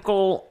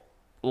 Typical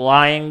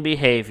lying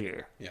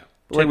behavior. Yeah.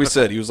 Like we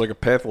said, he was like a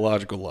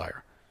pathological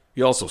liar.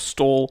 He also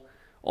stole.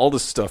 All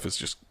this stuff is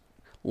just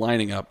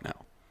lining up now.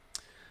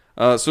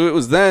 So it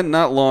was then,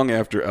 not long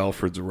after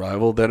Alfred's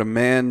arrival, that a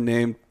man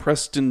named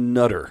Preston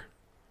Nutter,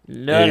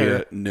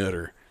 a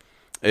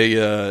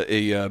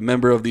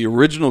member of the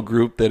original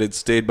group that had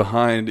stayed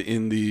behind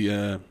in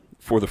the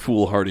for the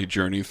foolhardy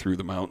journey through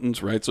the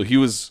mountains, right? So he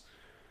was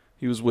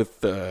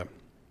with the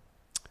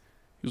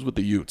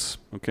Utes,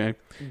 okay?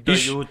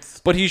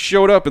 But he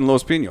showed up in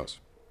Los Pinos.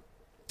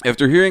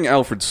 After hearing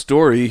Alfred's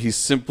story, he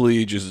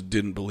simply just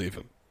didn't believe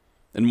him.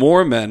 And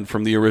more men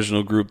from the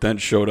original group then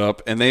showed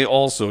up, and they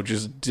also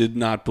just did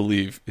not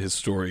believe his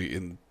story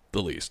in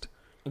the least.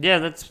 Yeah,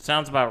 that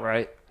sounds about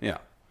right. Yeah.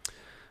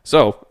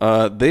 So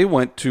they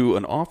went to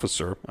an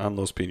officer on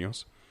Los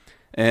Pinos,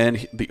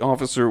 and the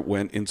officer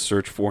went in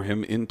search for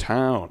him in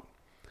town,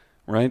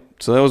 right?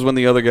 So that was when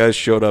the other guys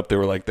showed up. They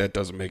were like, that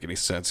doesn't make any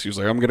sense. He was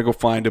like, I'm going to go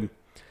find him.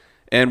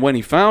 And when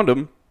he found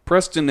him,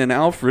 Preston and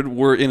Alfred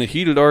were in a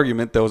heated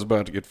argument that was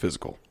about to get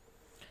physical.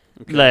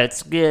 Okay.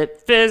 Let's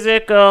get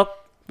physical.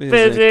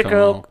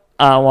 Physical.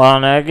 I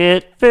want to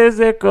get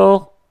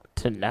physical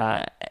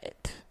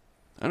tonight.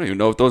 I don't even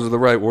know if those are the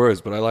right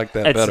words, but I like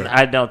that better.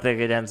 I don't think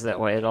it ends that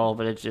way at all,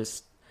 but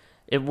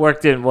it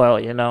worked in well,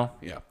 you know?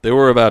 Yeah, they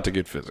were about to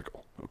get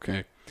physical,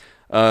 okay?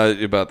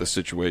 About the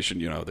situation,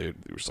 you know, they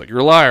were just like, you're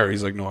a liar.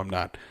 He's like, no, I'm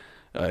not.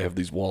 I have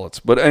these wallets.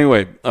 But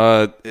anyway,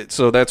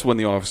 so that's when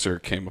the officer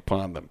came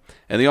upon them.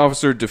 And the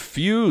officer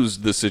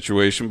diffused the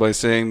situation by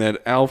saying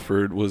that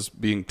Alfred was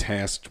being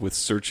tasked with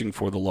searching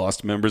for the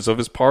lost members of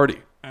his party.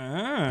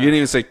 He didn't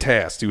even say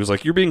tasked. He was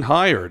like, you're being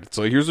hired. It's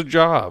like, here's a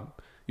job.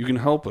 You can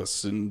help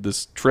us in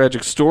this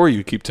tragic story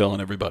you keep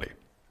telling everybody.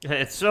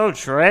 It's so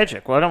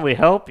tragic. Why don't we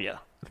help you?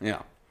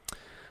 Yeah.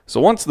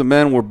 So once the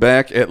men were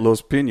back at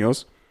Los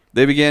Pinos,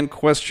 they began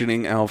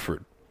questioning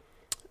Alfred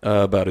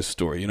about his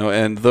story, you know,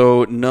 and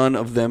though none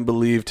of them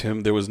believed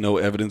him, there was no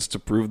evidence to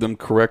prove them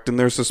correct in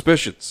their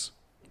suspicions.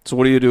 So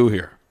what do you do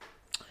here?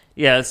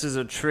 Yeah, this is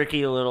a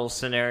tricky little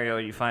scenario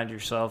you find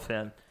yourself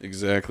in.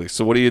 Exactly.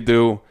 So what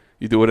do?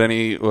 You do what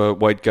any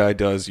white guy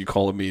does. You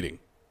call a meeting.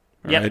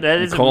 Yeah, right?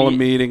 that is a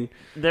meeting.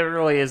 That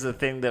really is a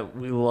thing that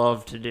we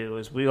love to do.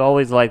 Is we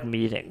always like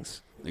meetings.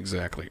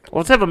 Exactly. Well,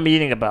 let's have a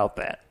meeting about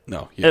that.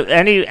 No.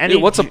 Yeah.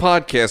 What's a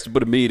podcast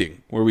but a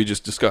meeting where we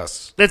just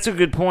discuss? That's a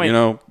good point. You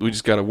know, we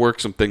just got to work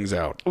some things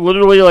out.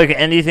 Literally, like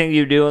anything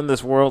you do in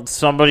this world,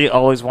 somebody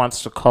always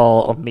wants to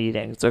call a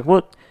meeting. It's like,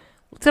 what?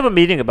 Let's have a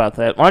meeting about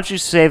that. Why don't you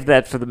save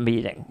that for the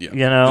meeting? Yeah.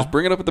 You know, just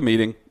bring it up at the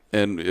meeting,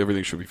 and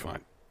everything should be fine.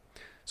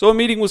 So a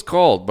meeting was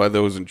called by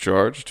those in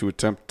charge to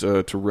attempt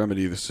to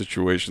remedy the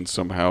situation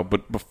somehow.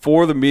 But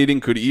before the meeting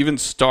could even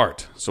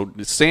start, so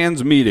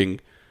sans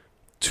meeting,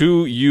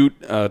 2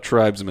 Ute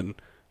tribesmen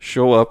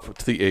show up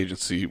to the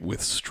agency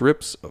with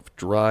strips of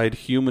dried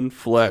human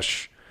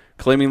flesh,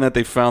 claiming that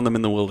they found them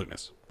in the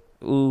wilderness.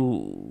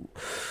 Ooh.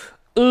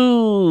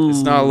 Ooh.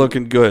 It's not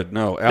looking good.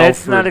 No,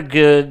 That's not a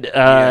good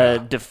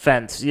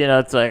defense. You know,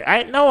 it's like,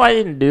 I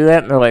didn't do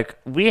that. And they're like,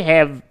 we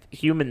have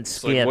human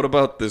skin. Like, what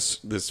about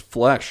this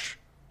flesh?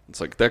 It's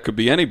like, that could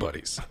be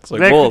anybody's. It's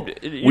like,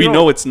 we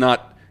know it's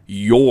not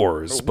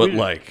yours, but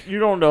you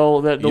don't know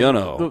that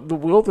the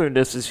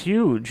wilderness is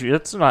huge.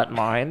 It's not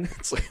mine.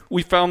 It's like,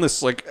 we found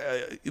this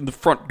in the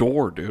front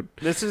door, dude.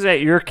 This is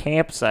at your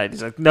campsite.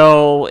 He's like,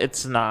 no,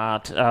 it's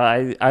not.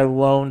 I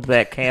loaned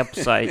that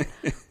campsite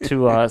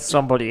to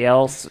somebody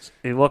else.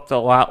 He looked a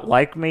lot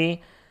like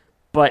me,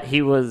 but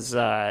he was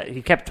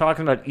he kept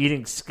talking about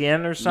eating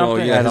skin or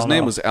something. No, yeah, his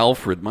name was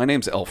Alfred. My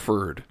name's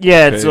Alfred.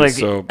 Yeah, it's like,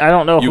 so I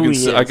don't know who he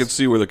is. I could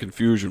see where the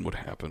confusion would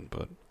happen,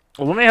 but.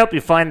 Well, let me help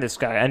you find this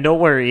guy. I know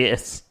where he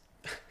is.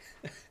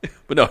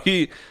 But no,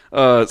 he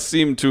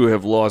seemed to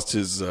have lost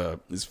his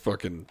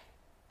fucking...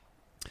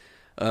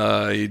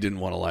 he didn't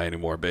want to lie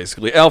anymore,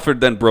 basically.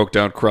 Alfred then broke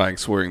down crying,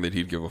 swearing that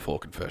he'd give a full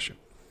confession.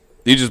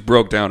 He just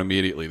broke down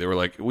immediately. They were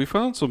like, we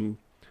found some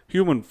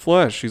human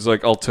flesh. He's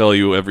like, I'll tell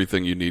you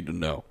everything you need to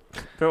know.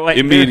 Like,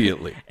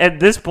 immediately. At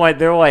this point,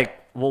 they're like,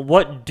 well,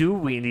 what do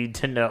we need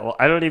to know?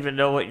 I don't even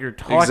know what you're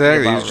talking about.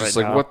 Exactly. He's just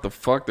like, what the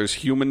fuck? There's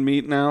human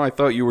meat now? I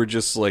thought you were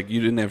just like, you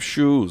didn't have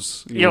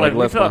shoes. Yeah, like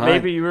we thought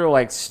maybe you were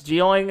like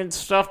stealing and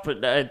stuff,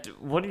 but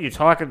what are you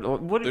talking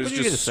about? What are you going to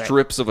say? There's just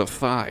strips of a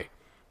thigh.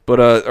 But,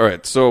 all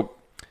right, so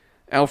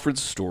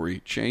Alfred's story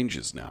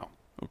changes now.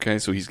 Okay,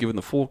 so he's given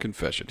the full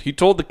confession. He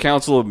told the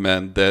Council of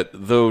Men that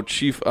though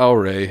Chief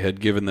Aure had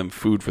given them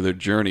food for their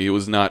journey, it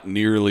was not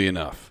nearly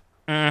enough.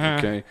 Mm-hmm.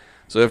 Okay?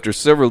 So after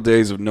several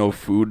days of no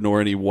food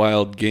nor any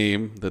wild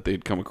game that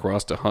they'd come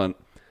across to hunt,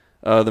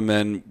 the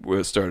men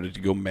started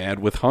to go mad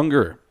with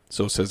hunger.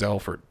 So says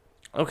Alfred.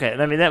 Okay,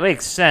 I mean, that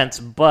makes sense,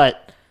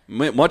 but...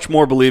 Much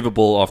more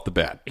believable off the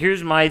bat.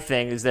 Here's my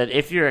thing, is that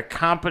if you're a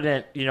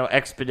competent,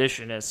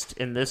 expeditionist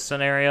in this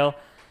scenario,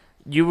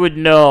 you would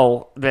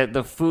know that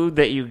the food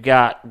that you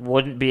got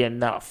wouldn't be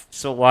enough.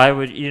 So why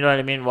would, you know what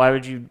I mean? Why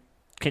would you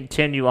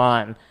continue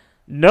on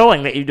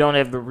knowing that you don't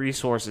have the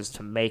resources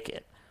to make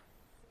it?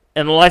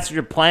 Unless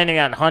you're planning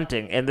on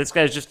hunting, and this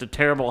guy's just a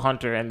terrible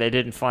hunter, and they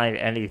didn't find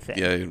anything.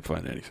 Yeah, they didn't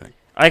find anything.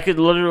 I could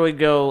literally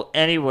go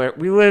anywhere.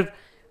 We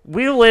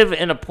live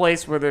in a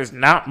place where there's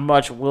not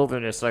much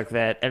wilderness like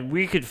that, and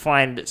we could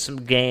find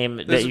some game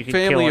that you could kill.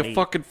 There's a family of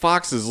fucking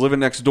foxes living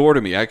next door to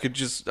me. I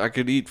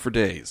could eat for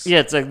days. Yeah,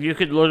 it's like you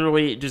could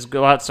literally just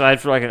go outside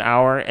for like an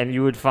hour, and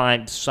you would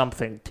find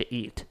something to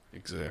eat.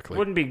 Exactly. It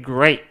wouldn't be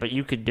great, but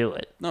you could do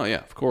it. No, yeah,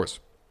 of course.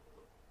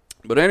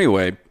 But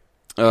anyway,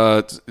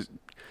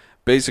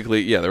 basically,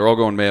 yeah, they're all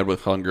going mad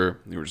with hunger.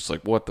 They were just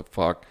like, what the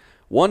fuck?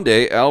 One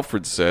day,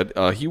 Alfred said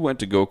he went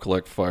to go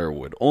collect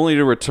firewood, only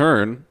to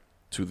return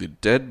to the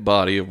dead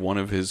body of one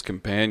of his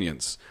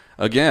companions.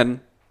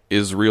 Again,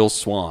 Israel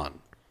Swan.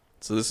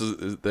 So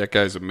that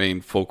guy's a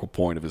main focal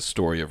point of his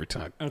story every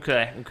time.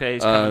 Okay,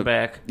 he's coming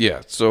back.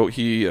 Yeah, so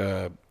he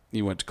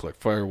went to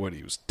collect firewood.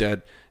 He was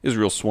dead.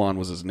 Israel Swan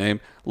was his name.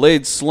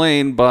 Laid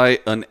slain by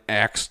an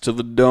axe to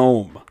the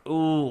dome.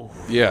 Ooh.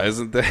 Yeah,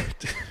 isn't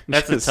that...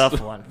 That's a tough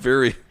one.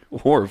 Very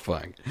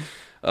horrifying.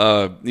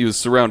 He was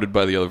surrounded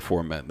by the other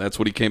four men. That's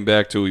what he came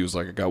back to. He was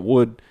like, I got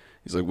wood.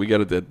 He's like, we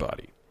got a dead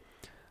body.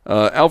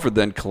 Alfred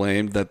then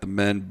claimed that the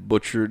men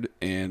butchered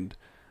and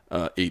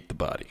ate the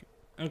body.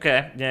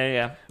 Okay,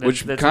 yeah.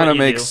 Which kind of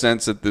makes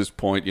sense at this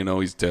point.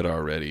 He's dead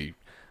already.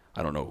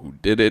 I don't know who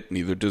did it.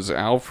 Neither does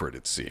Alfred,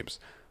 it seems.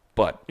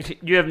 But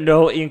you have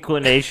no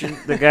inclination.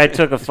 The guy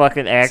took a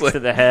fucking axe to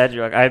the head.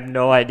 You're like, I have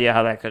no idea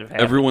how that could have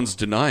happened. Everyone's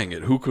denying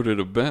it. Who could it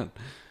have been?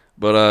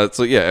 But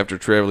so yeah, after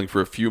traveling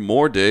for a few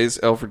more days,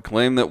 Alfred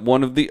claimed that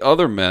one of the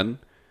other men,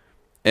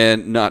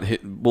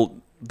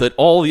 that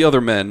all the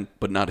other men,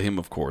 but not him,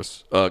 of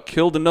course,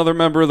 killed another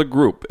member of the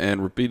group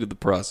and repeated the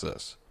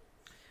process.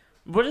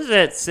 What does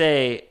that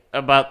say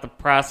about the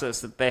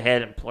process that they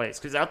had in place?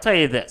 Because I'll tell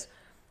you this.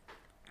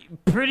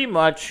 Pretty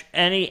much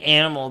any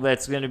animal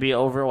that's going to be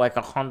over like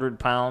 100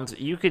 pounds,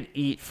 you could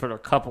eat for a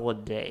couple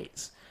of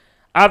days.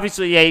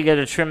 Obviously, yeah, you got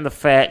to trim the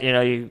fat.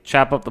 You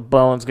chop up the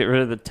bones, get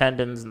rid of the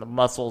tendons and the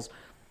muscles.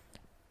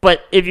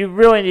 But if you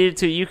really needed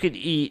to, you could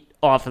eat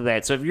off of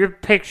that. So if you're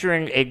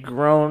picturing a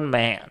grown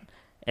man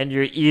and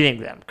you're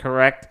eating them,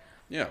 correct?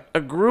 Yeah. A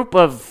group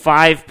of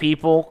 5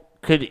 people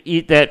could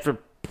eat that for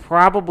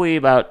probably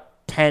about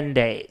 10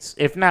 days,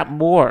 if not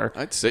more.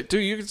 I'd say,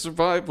 dude, you could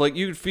survive. Like,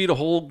 you could feed a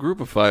whole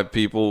group of 5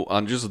 people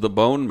on just the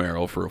bone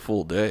marrow for a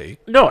full day.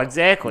 No,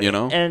 exactly.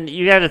 And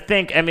you got to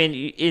think, I mean,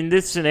 in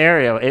this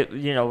scenario,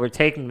 we're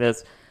taking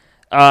this.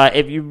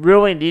 If you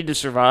really need to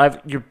survive,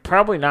 you're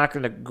probably not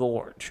going to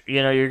gorge.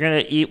 You're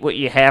going to eat what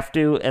you have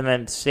to and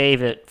then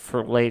save it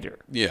for later.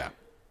 Yeah.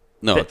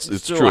 No,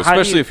 it's true,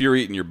 especially if you're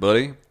eating your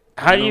buddy.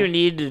 How do you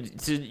need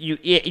to you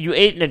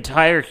ate an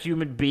entire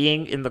human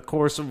being in the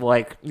course of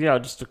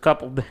just a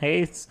couple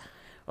days?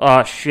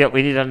 Oh shit,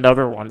 we need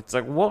another one. It's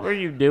like, what were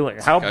you doing?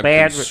 How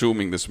bad?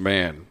 Consuming this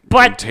man,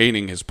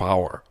 maintaining his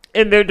power.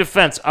 In their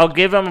defense, I'll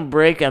give them a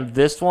break on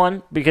this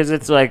one because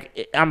it's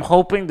like I'm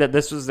hoping that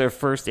this was their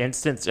first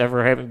instance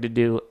ever having to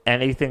do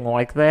anything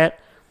like that.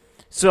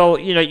 So,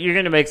 you're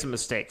going to make some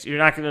mistakes. You're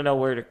not going to know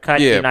where to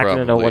cut. You're not going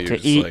to know what to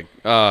eat. Like,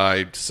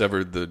 I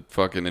severed the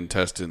fucking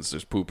intestines.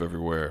 There's poop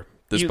everywhere.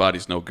 This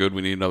body's no good.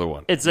 We need another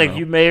one. It's like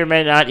you may or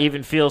may not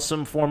even feel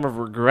some form of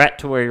regret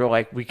to where you're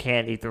like, we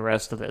can't eat the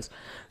rest of this.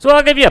 So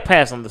I'll give you a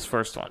pass on this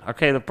first one.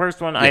 Okay, the first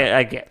one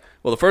I get.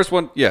 Well, the first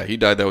one, he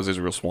died. That was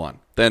Israel Swan.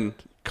 Then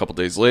a couple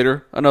days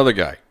later, another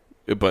guy.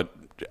 But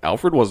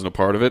Alfred wasn't a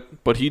part of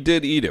it, but he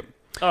did eat him.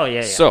 Oh,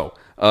 yeah. So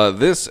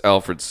this,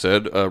 Alfred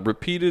said,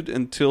 repeated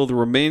until the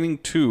remaining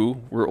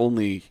two were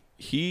only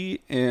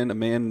he and a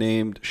man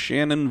named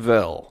Shannon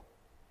Vell.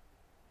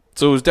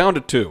 So it was down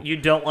to two. You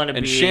don't want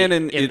to be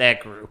Shannon, in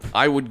that group.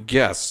 I would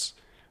guess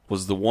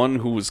was the one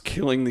who was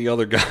killing the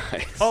other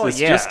guys. Oh, it's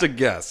just a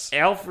guess.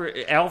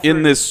 Alfred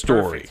in this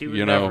story, he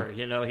would never.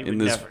 He would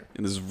never.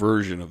 In this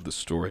version of the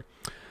story.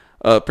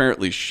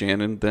 Apparently,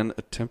 Shannon then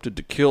attempted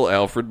to kill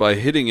Alfred by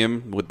hitting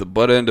him with the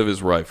butt end of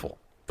his rifle.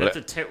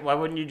 Why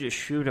wouldn't you just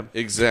shoot him?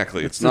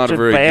 Exactly. It's not a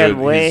very bad good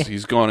way.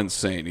 He's gone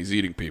insane. He's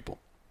eating people.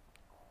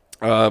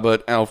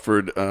 But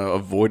Alfred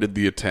avoided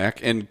the attack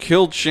and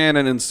killed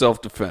Shannon in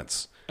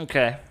self-defense.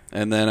 Okay.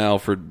 And then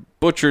Alfred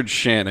butchered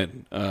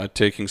Shannon,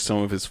 taking some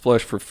of his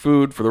flesh for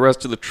food for the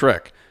rest of the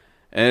trek.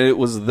 And it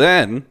was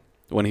then,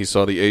 when he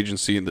saw the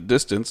agency in the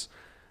distance,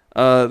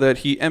 that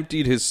he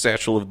emptied his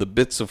satchel of the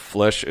bits of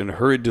flesh and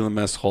hurried to the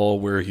mess hall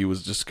where he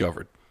was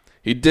discovered.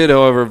 He did,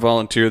 however,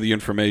 volunteer the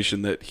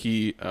information that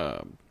he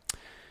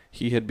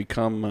had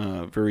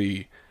become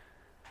very...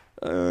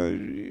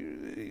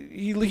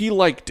 he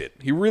liked it.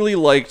 He really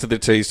liked the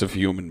taste of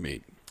human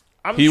meat.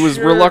 He was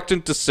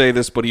reluctant to say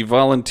this, but he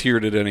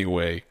volunteered it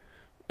anyway,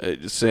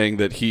 saying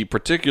that he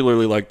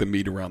particularly liked the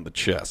meat around the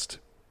chest.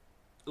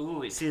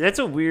 Ooh, see, that's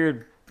a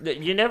weird...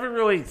 You never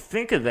really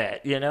think of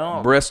that,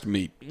 Breast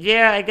meat.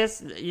 Yeah, I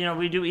guess,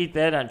 we do eat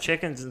that on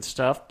chickens and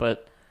stuff,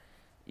 but,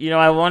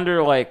 I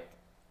wonder, like,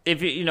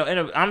 if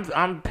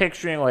I'm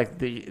picturing,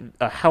 like,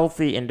 a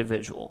healthy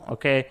individual,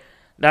 okay?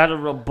 Not a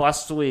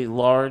robustly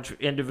large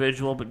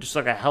individual, but just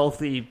like a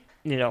healthy,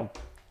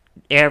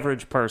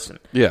 average person.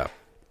 Yeah.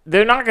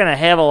 They're not going to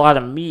have a lot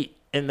of meat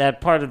in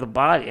that part of the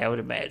body, I would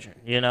imagine.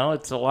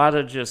 It's a lot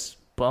of just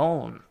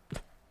bone.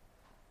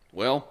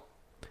 Well,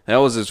 that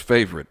was his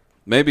favorite.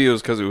 Maybe it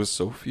was because it was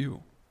so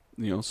few.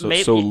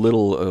 So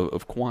little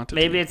of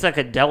quantity. Maybe it's like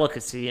a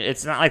delicacy.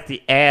 It's not like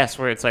the ass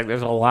where it's like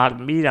there's a lot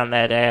of meat on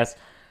that ass.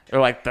 Or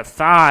like the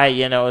thigh,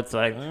 it's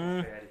like,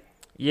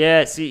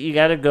 yeah, see, you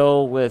got to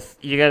go with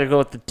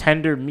the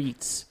tender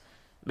meats.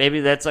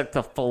 Maybe that's like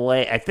the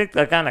fillet. I think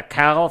like on a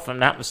cow, if I'm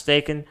not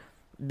mistaken,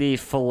 the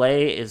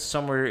fillet is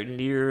somewhere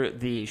near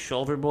the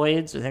shoulder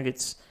blades. I think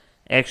it's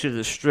actually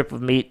the strip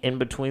of meat in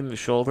between the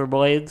shoulder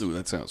blades. Ooh,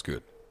 that sounds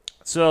good.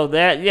 So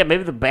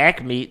maybe the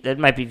back meat, that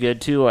might be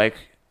good too, like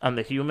on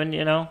the human,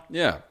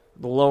 Yeah.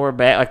 The lower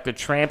back, like the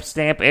tramp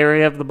stamp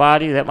area of the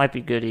body, that might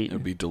be good eating. It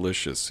would be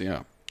delicious,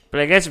 yeah.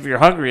 But I guess if you're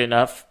hungry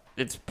enough,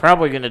 it's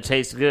probably going to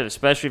taste good,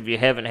 especially if you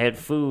haven't had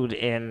food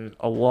in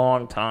a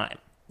long time.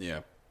 Yeah.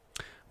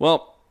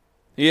 Well,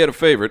 he had a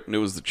favorite, and it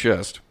was the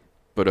chest.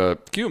 But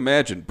can you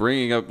imagine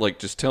bringing up, like,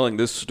 just telling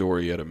this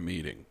story at a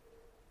meeting?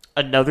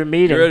 Another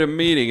meeting? You're at a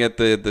meeting at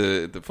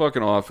the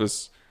fucking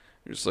office.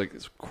 You're just like,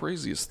 it's the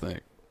craziest thing.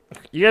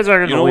 You guys are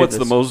going to know what's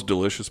the most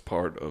delicious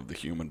part of the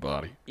human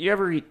body? You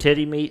ever eat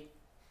titty meat?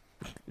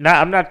 No,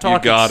 I'm not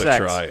talking sex. You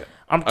gotta try it.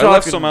 I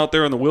left some out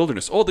there in the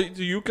wilderness. Oh, do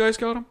you guys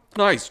got them?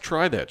 Nice.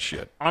 Try that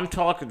shit. I'm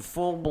talking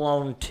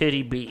full-blown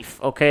titty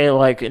beef, okay?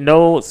 Like,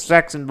 no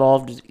sex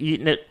involved. Just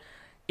eating it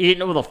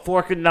with a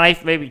fork and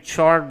knife, maybe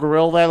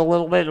grill that a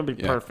little bit. It'll be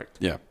perfect.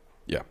 Yeah.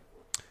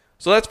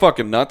 So that's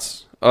fucking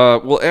nuts.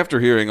 Well, after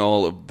hearing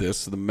all of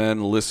this, the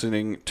men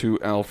listening to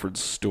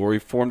Alfred's story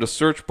formed a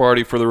search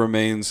party for the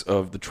remains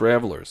of the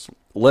travelers,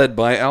 led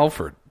by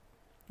Alfred,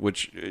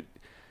 which...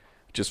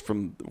 just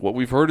from what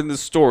we've heard in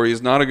this story,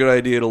 is not a good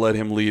idea to let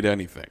him lead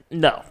anything.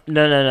 No.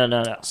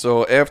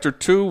 So after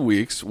 2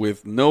 weeks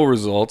with no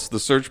results,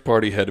 the search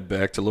party headed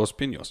back to Los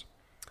Pinos.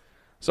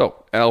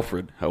 So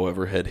Alfred,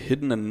 however, had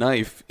hidden a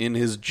knife in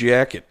his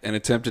jacket and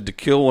attempted to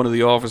kill one of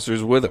the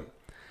officers with him.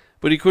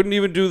 But he couldn't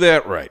even do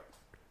that right,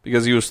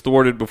 because he was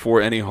thwarted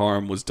before any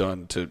harm was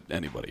done to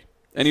anybody.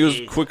 And he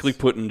was quickly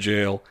put in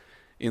jail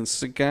in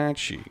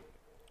Sagachi.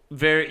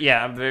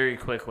 Very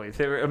quickly.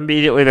 They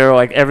were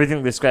like,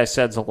 everything this guy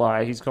said's a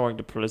lie. He's going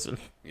to prison.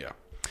 Yeah.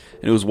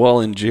 And it was while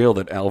in jail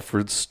that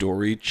Alfred's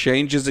story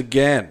changes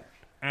again.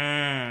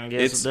 Yes,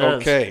 it's it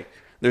does. Okay.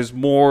 There's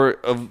more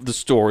of the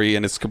story,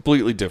 and it's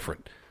completely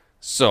different.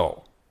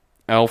 So,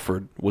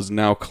 Alfred was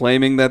now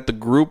claiming that the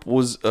group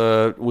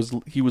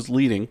he was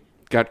leading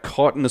got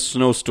caught in a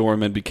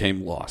snowstorm and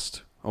became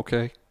lost.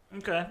 Okay?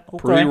 Okay.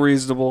 Pretty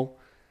reasonable.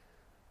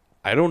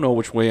 I don't know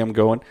which way I'm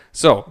going.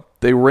 So,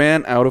 they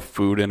ran out of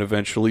food and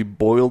eventually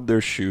boiled their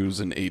shoes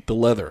and ate the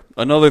leather.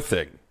 Another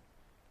thing.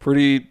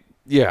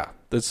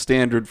 That's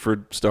standard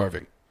for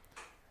starving.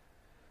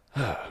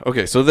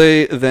 Okay, so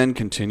they then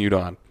continued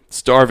on,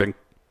 starving,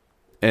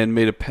 and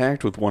made a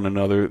pact with one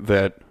another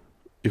that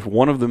if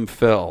one of them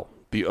fell,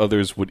 the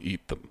others would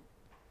eat them.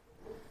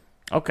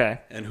 Okay.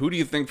 And who do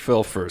you think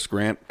fell first,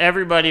 Grant?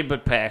 Everybody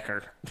but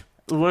Packer.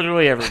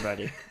 Literally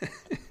everybody.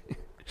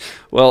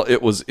 Well,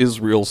 it was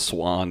Israel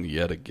Swan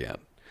yet again.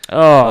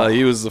 Oh.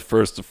 He was the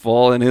first to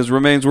fall, and his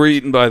remains were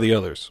eaten by the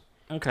others.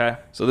 Okay.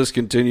 So this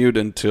continued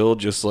until,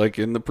 just like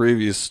in the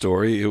previous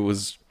story, it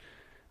was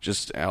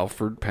just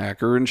Alfred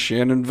Packer and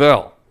Shannon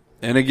Vell.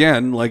 And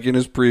again, like in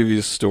his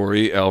previous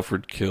story,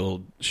 Alfred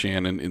killed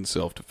Shannon in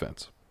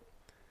self-defense.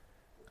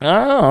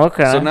 Oh,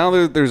 okay. So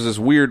now there's this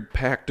weird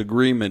pact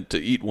agreement to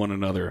eat one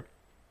another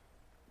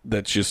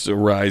that just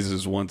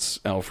arises once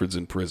Alfred's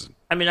in prison.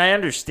 I mean, I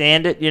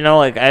understand it.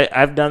 Like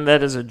I've done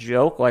that as a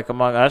joke, like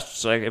among us.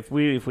 Just like if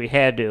we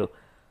had to,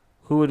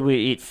 who would we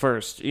eat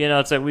first?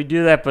 It's like we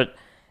do that, but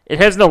it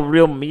has no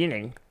real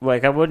meaning.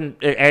 Like I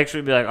wouldn't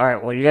actually be like, all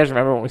right, well, you guys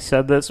remember when we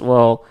said this?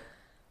 Well,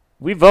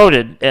 we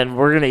voted, and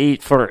we're gonna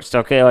eat first.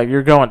 Okay, like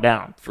you're going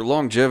down. For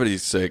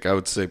longevity's sake, I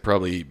would say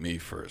probably eat me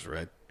first,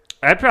 right?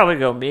 I'd probably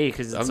go me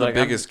because I'm the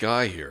biggest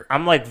guy here.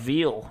 I'm like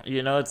veal.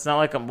 It's not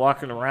like I'm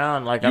walking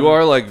around like you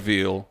are like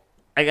veal.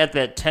 I got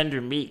that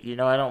tender meat.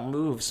 I don't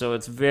move, so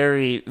it's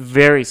very,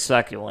 very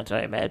succulent,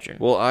 I imagine.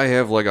 Well, I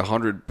have like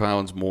 100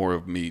 pounds more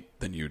of meat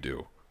than you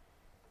do,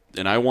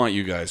 and I want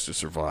you guys to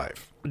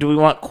survive. Do we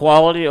want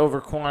quality over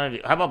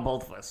quantity? How about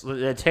both of us?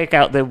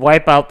 They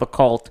wipe out the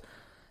cult,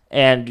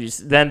 and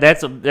then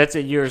that's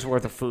a year's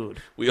worth of food.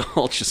 We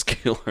all just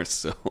kill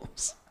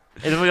ourselves.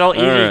 And then we all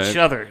eat each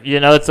other.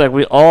 It's like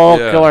we all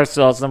kill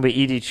ourselves, and then we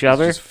eat each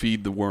other. Let's just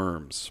feed the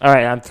worms. All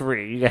right, on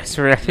 3. You guys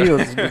ready?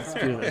 Let's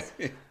do this.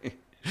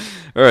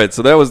 All right,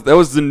 so that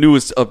was the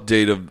newest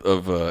update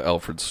of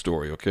Alfred's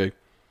story. Okay,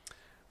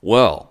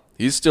 well,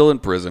 he's still in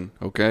prison.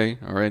 Okay,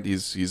 all right,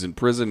 he's in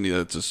prison.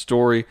 It's a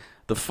story.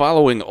 The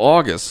following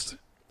August,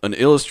 an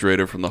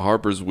illustrator from the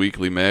Harper's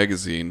Weekly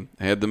magazine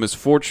had the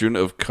misfortune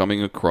of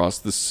coming across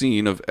the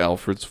scene of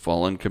Alfred's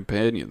fallen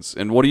companions,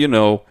 and what do you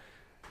know?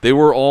 They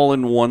were all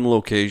in one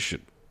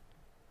location.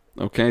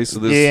 Okay, so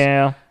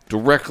this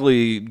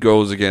directly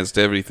goes against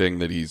everything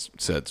that he's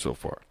said so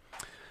far.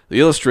 The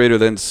illustrator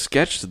then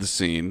sketched the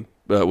scene,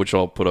 which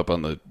I'll put up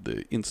on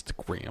the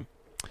Instagram.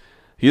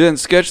 He then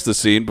sketched the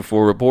scene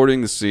before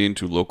reporting the scene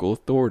to local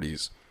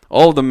authorities.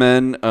 All of the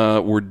men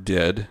were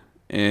dead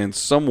and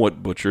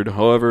somewhat butchered.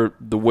 However,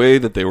 the way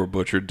that they were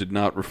butchered did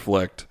not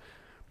reflect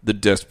the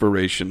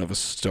desperation of a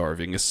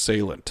starving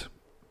assailant.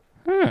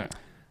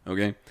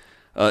 Okay?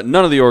 None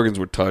of the organs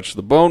were touched.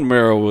 The bone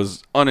marrow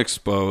was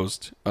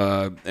unexposed,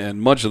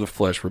 and much of the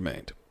flesh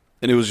remained.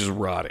 And it was just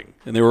rotting.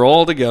 And they were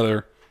all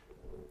together.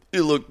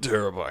 It looked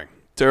terrifying.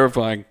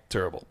 Terrifying,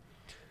 terrible.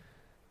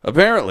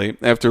 Apparently,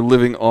 after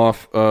living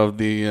off of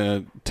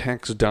the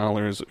tax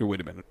dollars...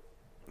 Wait a minute.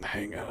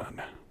 Hang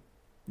on.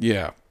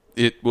 Yeah.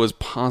 It was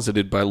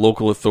posited by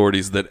local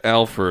authorities that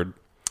Alfred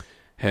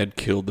had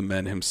killed the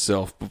men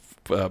himself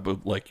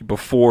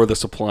before the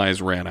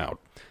supplies ran out.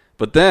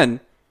 But then...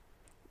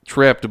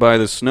 trapped by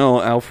the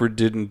snow, Alfred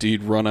did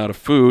indeed run out of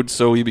food,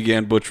 so he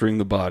began butchering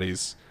the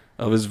bodies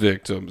of his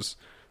victims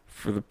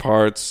for the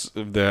parts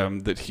of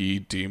them that he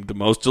deemed the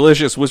most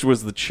delicious, which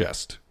was the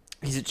chest.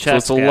 He's a chest guy. So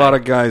it's a lot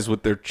of guys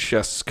with their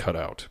chests cut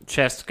out.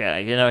 Chest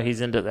guy.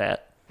 He's into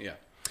that. Yeah.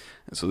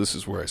 And so this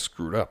is where I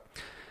screwed up.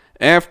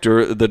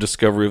 After the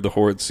discovery of the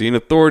horrid scene,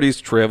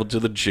 authorities traveled to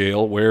the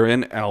jail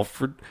wherein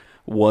Alfred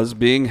was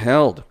being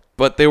held.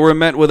 But they were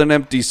met with an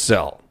empty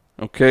cell.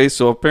 Okay,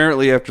 so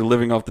apparently after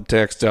living off the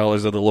tax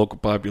dollars of the local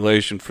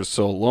population for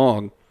so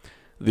long,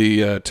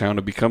 the town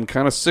had become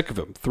kind of sick of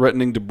him,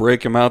 threatening to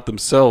break him out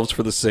themselves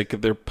for the sake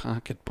of their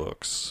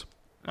pocketbooks.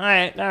 All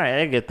right,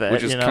 I get that.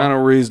 Which is kind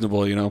of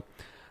reasonable,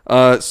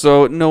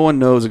 So no one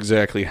knows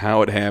exactly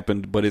how it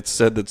happened, but it's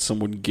said that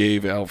someone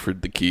gave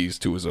Alfred the keys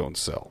to his own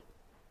cell.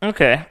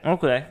 Okay.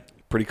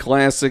 Pretty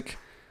classic.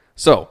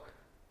 So,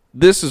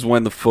 this is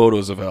when the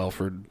photos of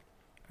Alfred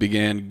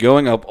began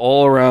going up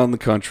all around the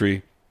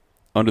country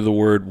under the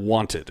word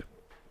wanted,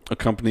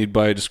 accompanied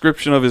by a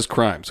description of his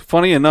crimes.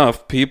 Funny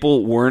enough,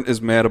 people weren't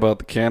as mad about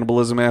the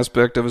cannibalism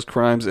aspect of his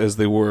crimes as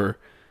they were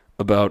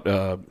about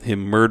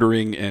him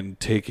murdering and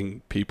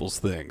taking people's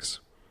things.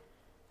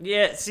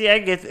 Yeah, see,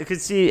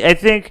 I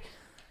think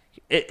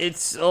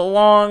it's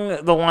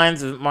along the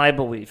lines of my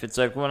belief. It's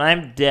like when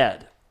I'm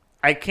dead,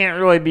 I can't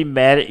really be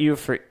mad at you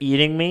for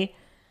eating me.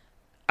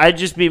 I'd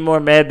just be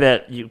more mad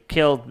that you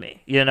killed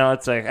me.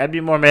 It's like I'd be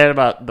more mad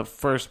about the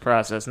first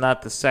process,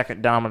 not the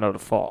second domino to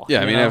fall.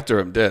 Yeah, I mean, after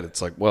I'm dead,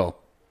 it's like, well,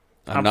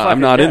 I'm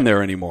not in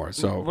there anymore.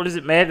 So what does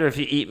it matter if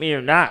you eat me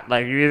or not?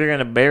 Like, you're either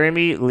gonna bury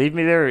me, leave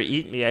me there, or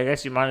eat me. I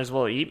guess you might as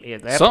well eat me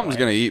at that point. Something's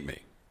gonna eat me.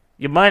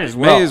 You might as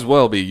well. May as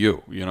well be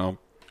you.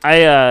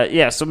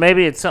 So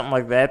maybe it's something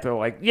like that. They're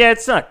like, yeah,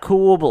 it's not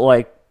cool, but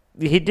like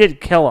he did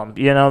kill him.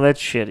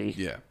 That's shitty.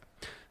 Yeah.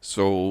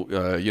 So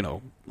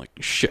like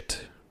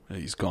shit,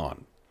 he's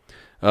gone.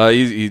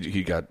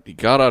 He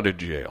got out of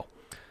jail.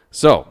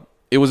 So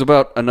it was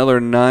about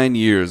another 9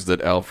 years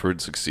that Alfred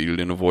succeeded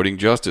in avoiding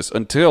justice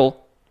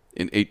until,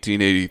 in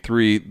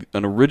 1883,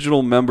 an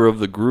original member of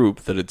the group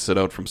that had set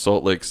out from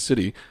Salt Lake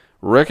City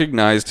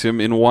recognized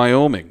him in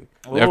Wyoming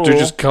after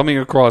just coming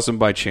across him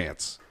by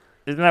chance.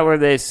 Isn't that where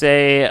they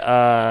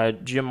say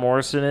Jim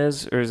Morrison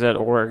is, or is that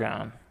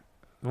Oregon?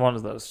 One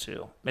of those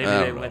two. Maybe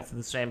they went to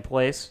the same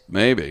place.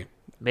 Maybe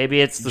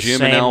it's the Jim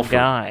same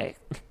guy.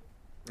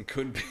 It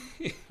could be.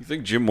 You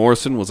think Jim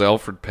Morrison was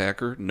Alfred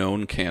Packer,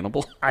 known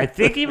cannibal? I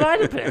think he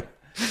might have been.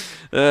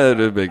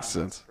 That makes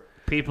sense.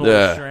 People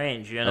are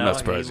strange, you know. I'm not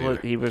surprised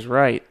he was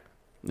right.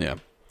 Yeah.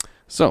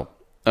 So,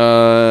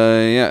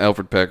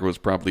 Alfred Packer was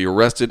promptly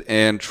arrested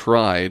and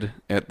tried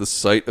at the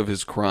site of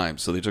his crime.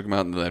 So they took him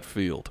out into that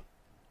field,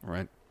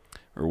 right?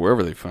 Or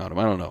wherever they found him.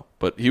 I don't know.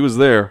 But he was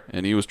there,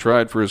 and he was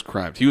tried for his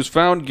crimes. He was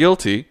found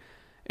guilty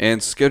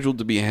and scheduled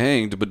to be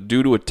hanged, but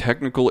due to a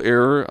technical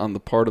error on the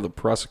part of the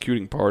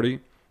prosecuting party,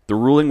 the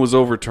ruling was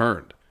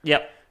overturned.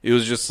 Yep. There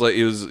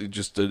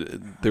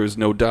was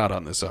no dot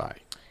on this I.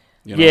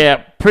 You know? Yeah,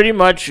 pretty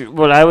much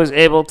what I was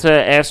able to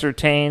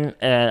ascertain,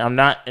 and I'm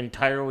not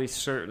entirely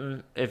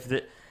certain if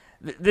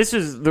this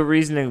is the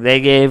reasoning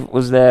they gave,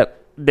 was that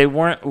they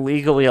weren't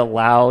legally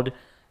allowed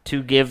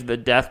to give the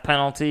death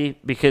penalty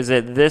because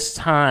at this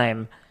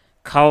time,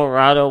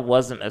 Colorado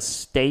wasn't a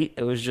state,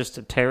 it was just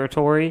a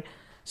territory.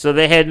 So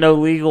they had no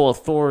legal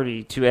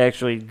authority to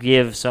actually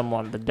give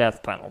someone the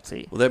death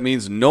penalty. Well, that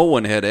means no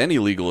one had any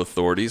legal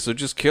authority, so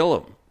just kill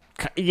him.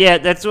 Yeah,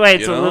 that's why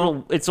it's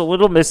a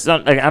little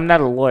I'm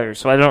not a lawyer,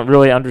 so I don't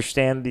really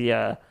understand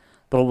the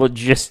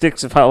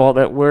logistics of how all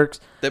that works.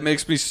 That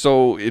makes me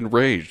so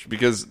enraged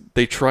because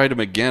they tried him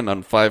again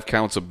on 5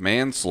 counts of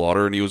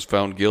manslaughter, and he was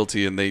found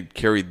guilty, and they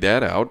carried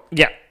that out.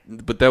 Yeah,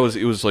 but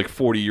it was like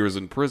 40 years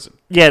in prison.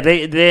 Yeah,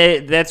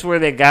 that's where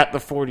they got the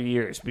 40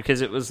 years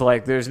because it was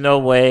like there's no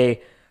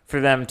way for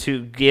them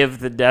to give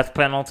the death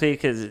penalty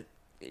because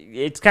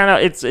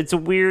it's a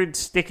weird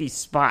sticky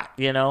spot,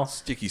 you know.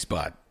 Sticky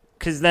spot.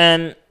 Because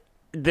then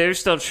they're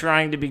still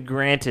trying to be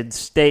granted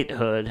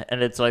statehood,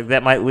 and it's like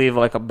that might leave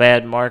like a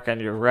bad mark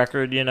on your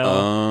record, you know?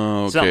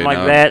 Oh, okay. Something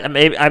like that.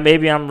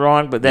 Maybe I'm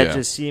wrong, but that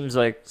just seems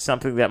like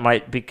something that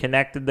might be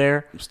connected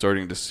there. I'm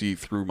starting to see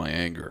through my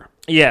anger.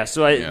 Yeah,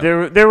 so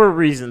there were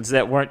reasons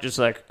that weren't just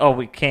like, oh,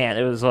 we can't.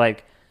 It was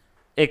like,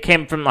 it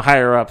came from the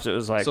higher-ups. It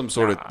was like, some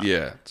sort of,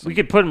 we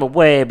could put him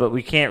away, but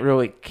we can't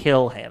really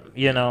kill him,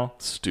 you know?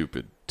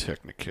 Stupid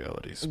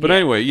technicalities. But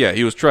anyway,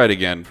 he was tried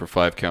again for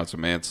 5 counts of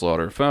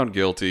manslaughter, found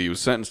guilty. He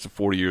was sentenced to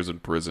 40 years in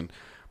prison,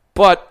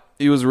 but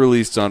he was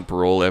released on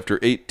parole after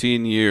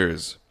 18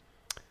 years,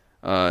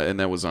 and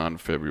that was on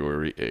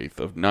February 8th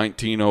of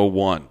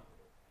 1901.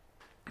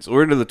 So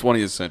we're into the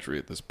 20th century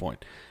at this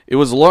point. It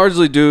was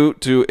largely due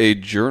to a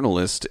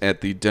journalist at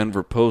the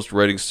Denver Post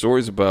writing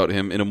stories about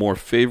him in a more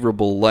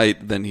favorable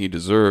light than he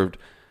deserved.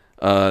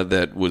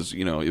 It was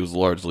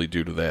largely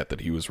due to that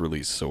he was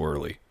released so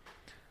early.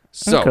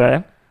 So,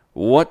 okay.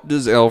 What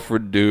does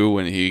Alfred do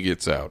when he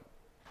gets out?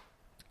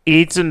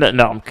 Eats no,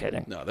 I'm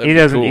kidding. No, he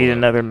doesn't eat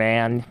another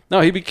man. No,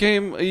 he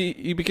became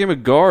a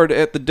guard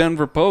at the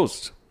Denver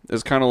Post.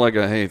 It's kind of like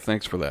a hey,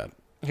 thanks for that.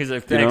 He's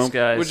like, thanks,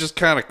 guys, which is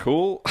kind of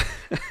cool.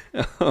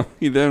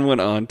 He then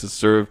went on to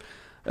serve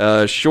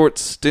a short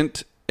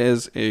stint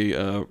as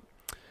a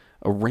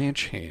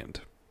ranch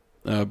hand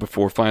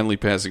before finally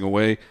passing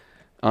away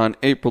on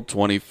April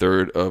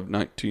 23rd of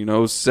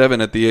 1907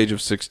 at the age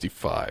of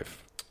 65.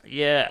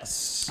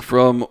 Yes.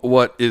 From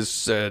what is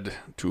said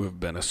to have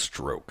been a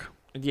stroke.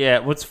 Yeah,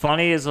 what's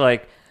funny is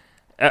like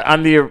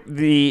on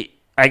the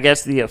I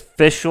guess the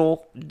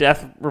official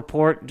death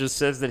report just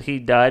says that he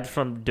died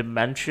from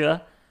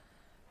dementia.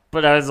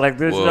 But I was like,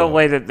 there's no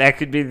way that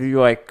could be the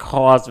like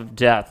cause of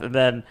death. And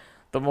then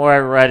the more I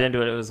read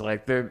into it, it was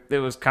like there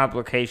was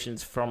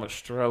complications from a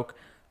stroke.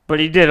 But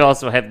he did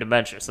also have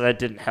dementia, so that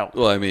didn't help.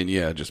 Well, I mean,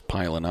 just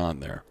piling on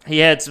there. He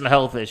had some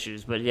health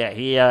issues, but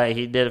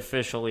he did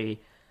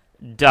officially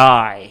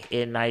die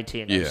in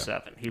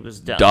 1907. He was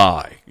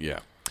done. Yeah.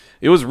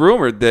 It was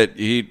rumored that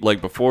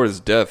before his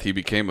death, he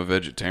became a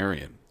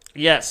vegetarian.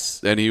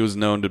 Yes. And he was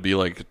known to be,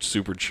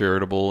 super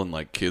charitable,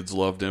 and, kids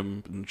loved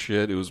him and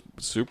shit. It was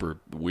super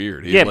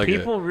weird.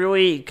 People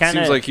really kind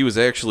of... Seems like he was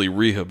actually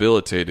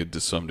rehabilitated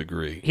to some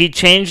degree. He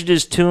changed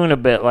his tune a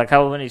bit. Like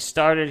how when he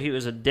started, he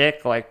was a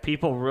dick.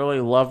 People really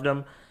loved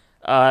him.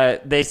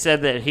 They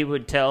said that he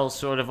would tell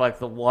sort of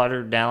the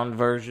watered-down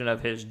version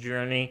of his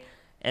journey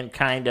and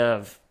kind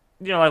of...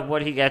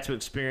 what he got to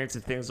experience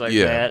and things like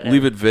that.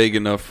 Leave it vague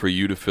enough for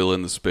you to fill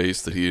in the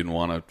space that he didn't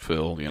want to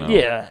fill,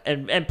 Yeah,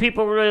 and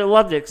people really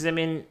loved it because,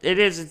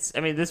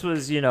 this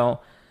was,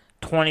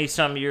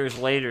 20-some years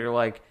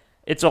later.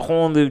 It's a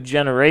whole new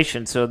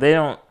generation, so they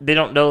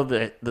don't know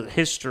the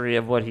history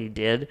of what he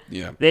did.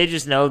 Yeah. They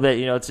just know that,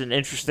 it's an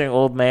interesting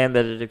old man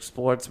that had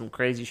explored some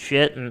crazy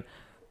shit and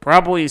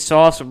probably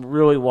saw some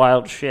really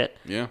wild shit.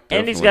 Yeah, definitely.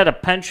 And he's got a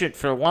penchant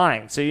for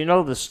lying, so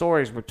the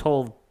stories were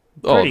told.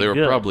 They were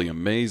probably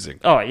amazing.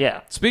 Oh,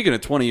 yeah. Speaking of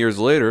 20 years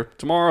later,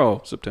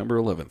 tomorrow, September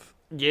 11th.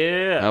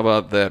 Yeah. How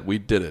about that? We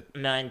did it.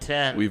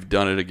 9/10. We've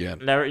done it again.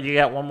 You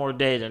got one more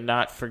day to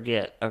not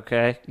forget,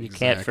 okay? You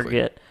can't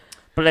forget.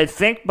 But I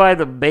think by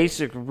the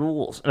basic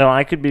rules, no,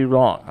 I could be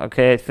wrong,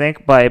 okay? I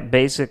think by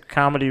basic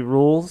comedy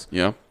rules,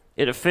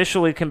 it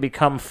officially can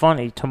become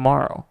funny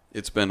tomorrow.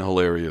 It's been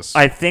hilarious.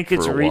 I think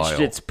it's reached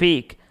its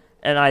peak.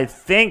 And I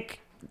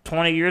think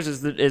 20 years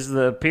is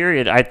the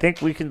period. I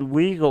think we can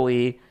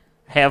legally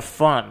have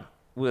fun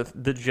with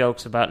the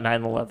jokes about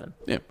 9/11.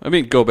 Yeah, I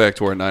mean, go back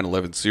to our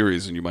 9/11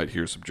 series, and you might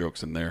hear some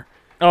jokes in there.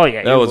 Oh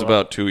yeah, that was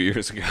about 2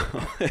 years ago.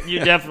 You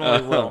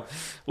definitely will.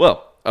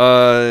 Well,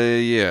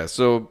 yeah.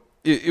 So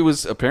it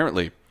was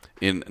apparently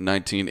in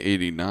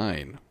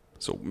 1989.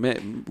 So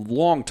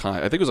long time.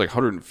 I think it was like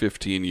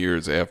 115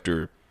 years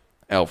after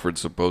Alfred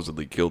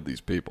supposedly killed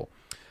these people.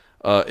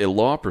 A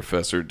law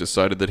professor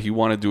decided that he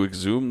wanted to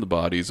exhume the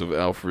bodies of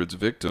Alfred's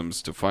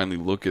victims to finally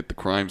look at the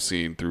crime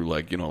scene through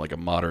like a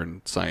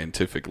modern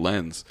scientific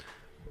lens.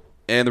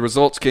 And the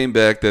results came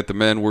back that the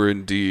men were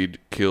indeed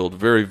killed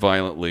very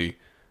violently,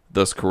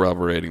 thus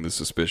corroborating the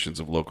suspicions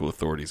of local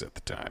authorities at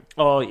the time.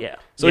 Oh, yeah.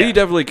 So he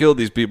definitely killed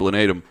these people and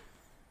ate them.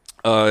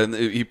 And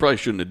he probably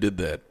shouldn't have did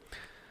that.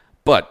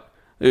 But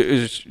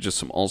it's just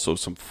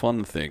some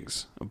fun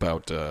things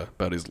about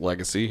his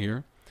legacy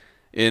here.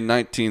 In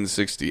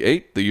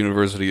 1968, the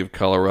University of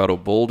Colorado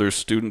Boulder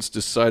students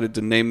decided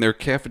to name their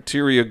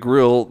cafeteria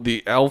grill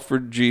the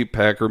Alfred G.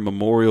 Packer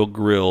Memorial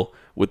Grill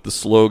with the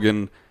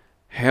slogan,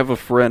 "Have a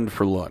friend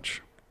for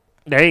lunch."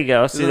 There you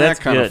go. See, Isn't that's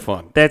that kind good. of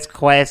fun? That's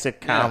classic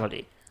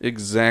comedy. Yeah,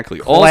 exactly.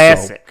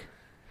 Classic.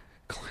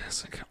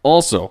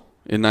 Also,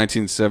 in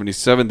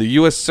 1977, the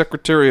U.S.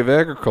 Secretary of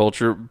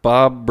Agriculture,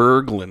 Bob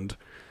Berglund,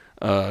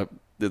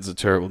 that's a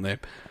terrible name,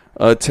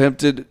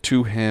 attempted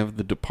to have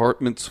the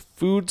department's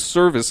food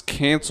service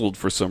canceled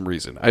for some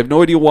reason. I have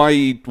no idea why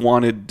he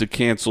wanted to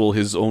cancel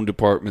his own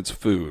department's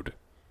food,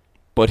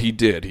 but he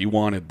did. He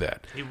wanted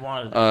that. He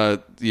wanted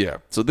it. Yeah.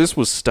 So this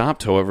was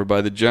stopped, however,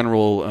 by the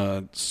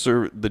General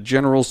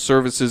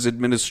Services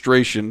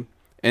Administration,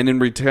 and in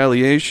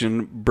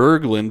retaliation,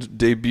 Berglund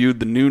debuted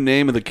the new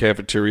name of the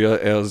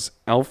cafeteria as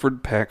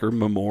Alfred Packer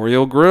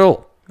Memorial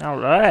Grill. All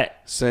right.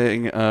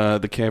 Saying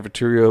the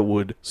cafeteria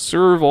would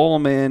serve all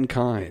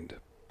mankind.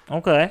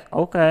 Okay.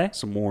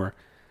 Some more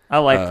I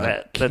like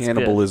that. That's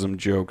cannibalism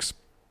jokes.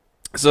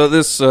 So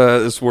this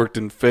worked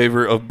in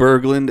favor of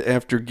Berglund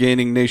after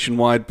gaining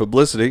nationwide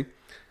publicity,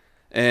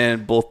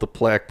 and both the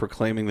plaque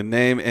proclaiming the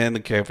name and the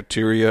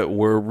cafeteria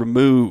were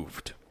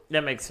removed.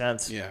 That makes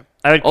sense. Yeah.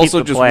 I would keep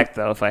the plaque,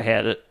 though, if I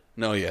had it.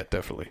 No, yeah,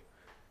 definitely.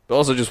 But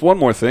also, just one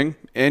more thing.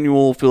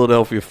 Annual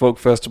Philadelphia Folk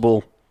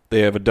Festival.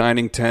 They have a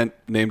dining tent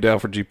named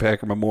Alfred G.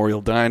 Packer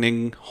Memorial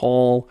Dining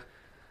Hall,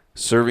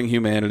 serving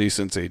humanity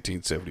since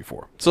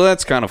 1874. So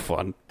that's kind of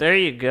fun. There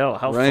you go.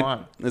 How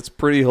fun. It's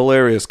pretty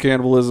hilarious.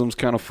 Cannibalism's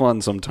kind of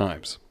fun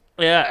sometimes.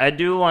 Yeah, I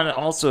do want to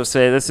also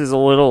say this is a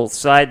little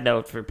side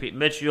note for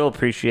Mitch. You'll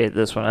appreciate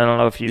this one. I don't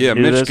know if you knew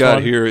Mitch this got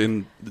one.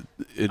 here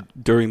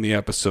during the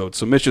episode,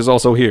 so Mitch is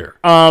also here.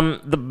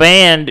 The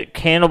band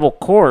Cannibal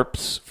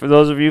Corpse, for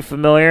those of you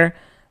familiar,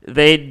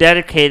 they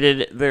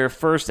dedicated their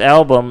first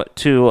album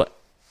to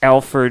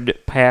Alfred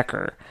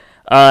Packer.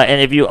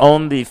 And if you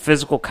own the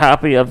physical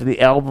copy of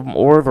the album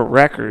or the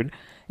record,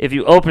 if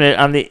you open it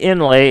on the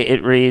inlay,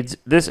 it reads,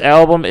 "This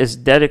album is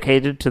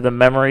dedicated to the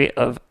memory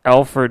of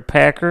Alfred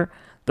Packer,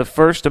 the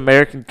first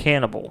American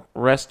cannibal.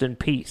 Rest in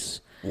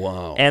peace."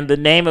 Wow. And the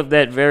name of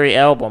that very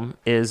album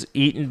is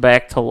Eaten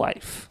Back to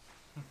Life.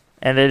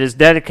 And it is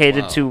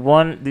dedicated to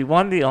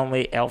the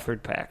only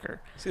Alfred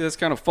Packer. See, that's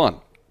kind of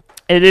fun.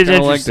 It is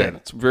interesting. Like that.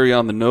 It's very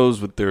on the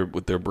nose with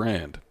their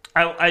brand.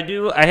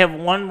 I have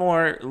one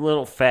more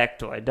little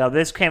factoid. Now,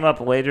 this came up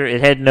later. It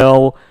had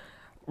no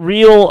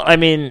real,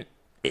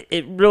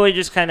 it really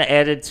just kind of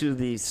added to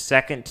the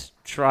second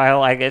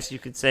trial, I guess you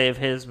could say, of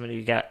his when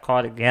he got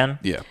caught again.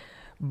 Yeah.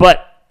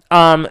 But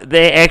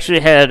they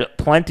actually had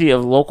plenty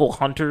of local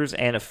hunters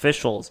and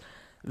officials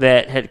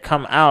that had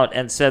come out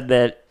and said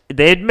that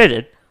they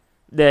admitted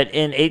that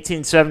in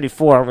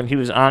 1874, when he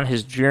was on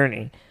his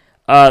journey,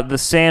 the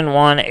San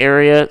Juan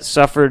area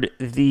suffered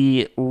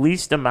the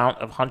least amount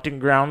of hunting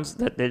grounds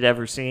that they'd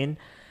ever seen.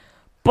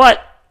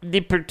 But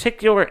the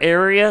particular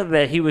area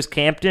that he was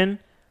camped in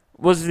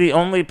was the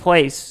only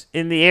place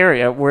in the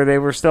area where they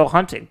were still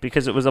hunting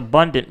because it was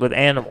abundant with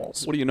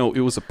animals. What do you know?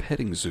 It was a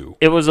petting zoo.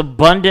 It was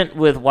abundant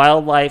with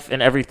wildlife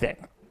and everything.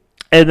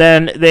 And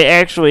then they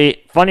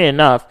actually, funny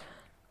enough,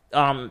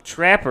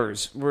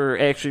 trappers were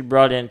actually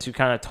brought in to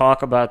kind of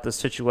talk about the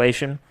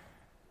situation.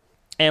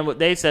 And what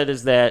they said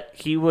is that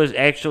he was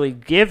actually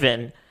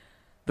given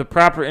the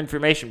proper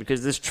information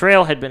because this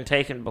trail had been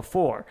taken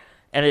before.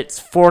 And it's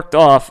forked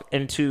off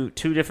into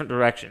two different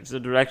directions.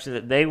 The direction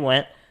that they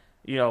went,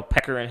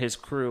 Packer and his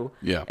crew.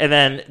 Yeah. And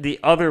then the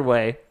other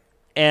way.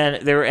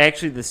 And they were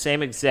actually the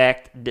same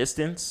exact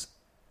distance.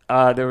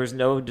 There was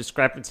no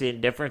discrepancy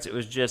in difference. It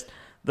was just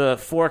the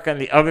fork on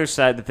the other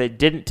side that they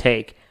didn't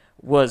take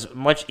was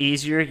much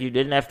easier. You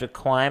didn't have to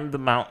climb the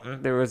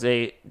mountain. There was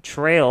a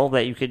trail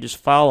that you could just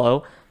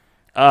follow.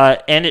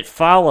 And it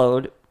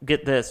followed,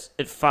 get this,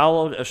 it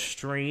followed a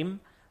stream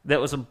that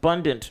was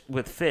abundant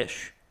with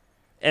fish.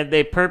 And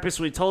they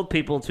purposely told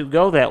people to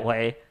go that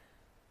way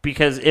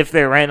because if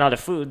they ran out of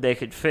food, they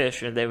could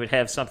fish and they would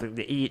have something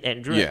to eat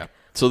and drink. Yeah.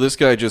 So this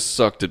guy just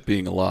sucked at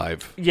being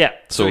alive. Yeah.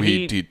 So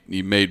he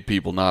made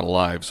people not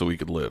alive so he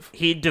could live.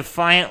 He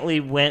defiantly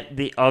went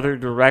the other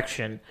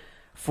direction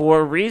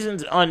for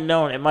reasons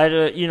unknown. It might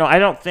have, I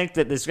don't think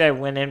that this guy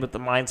went in with the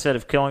mindset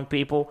of killing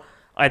people.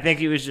 I think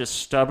he was just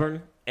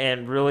stubborn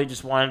and really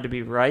just wanted to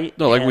be right.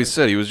 No, like we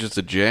said, he was just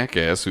a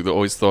jackass who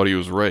always thought he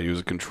was right. He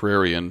was a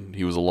contrarian,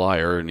 he was a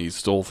liar, and he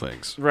stole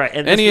things. Right.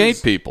 And he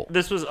ate people.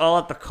 This was all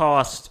at the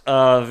cost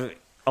of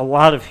a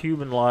lot of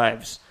human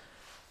lives.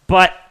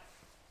 But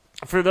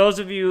for those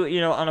of you,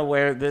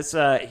 unaware,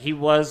 he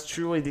was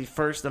truly the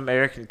first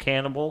American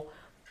cannibal.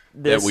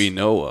 That we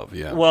know of,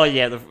 yeah. Well,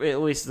 yeah, at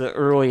least the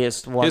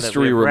earliest one.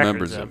 History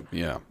remembers him,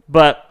 yeah.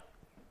 But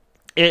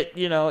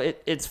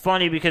it's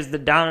funny because the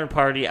Donner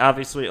Party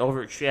obviously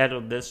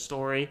overshadowed this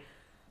story.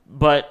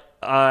 But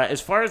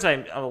as far as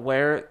I'm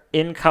aware,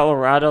 in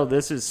Colorado,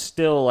 this is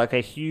still like a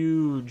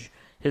huge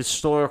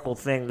historical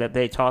thing that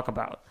they talk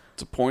about.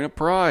 It's a point of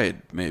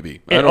pride,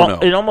 maybe. I don't know.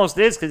 It almost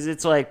is because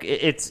it's like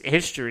it's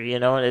history,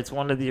 and it's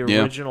one of the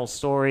original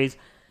stories.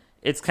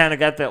 It's kind of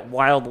got that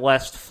Wild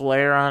West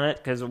flair on it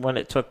because of when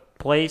it took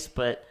place,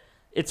 but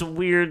it's a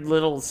weird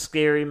little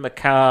scary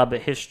macabre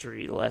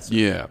history lesson.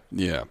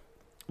 Yeah.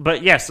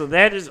 But yeah, so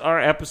that is our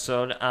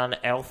episode on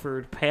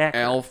Alfred Packer.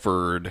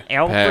 Alfred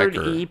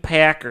Packer. E.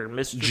 Packer,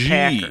 Mr. G.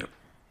 Packer.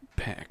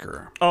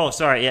 Packer. Oh,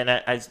 sorry,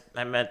 yeah,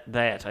 I meant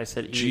that. I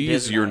said E. G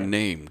is your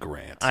name,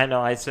 Grant. I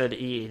know, I said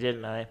E,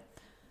 didn't I?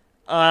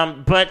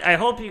 But I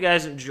hope you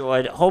guys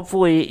enjoyed.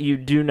 Hopefully you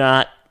do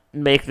not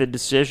make the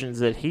decisions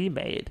that he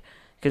made.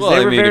 Well,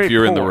 I mean, if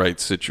you're in the right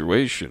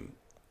situation.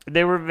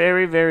 They were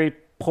very, very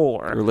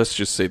poor. Or let's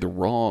just say the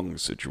wrong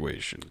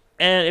situation.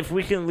 And if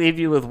we can leave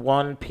you with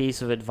one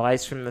piece of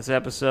advice from this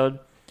episode,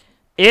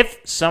 if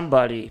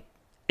somebody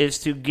is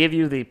to give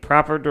you the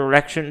proper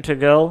direction to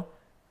go,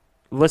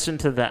 listen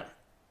to them.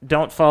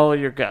 Don't follow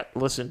your gut.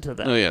 Listen to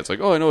them. Oh, yeah. It's like,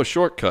 I know a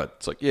shortcut.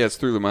 It's like, yeah, it's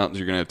through the mountains.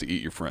 You're going to have to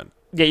eat your friend.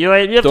 Yeah, you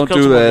have don't to kill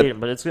do someone that. to eat them,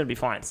 but it's going to be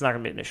fine. It's not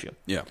going to be an issue.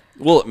 Yeah.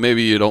 Well,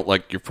 maybe you don't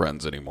like your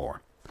friends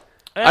anymore.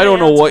 I don't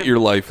know what your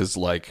life is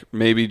like.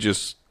 Maybe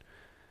just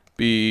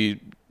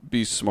be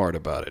smart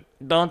about it.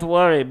 Don't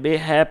worry. Be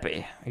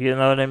happy. You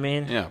know what I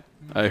mean? Yeah.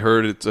 I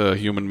heard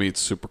human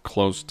meat's super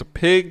close to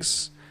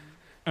pigs.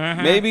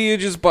 Mm-hmm. Maybe you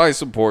just buy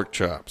some pork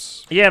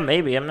chops. Yeah,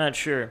 maybe. I'm not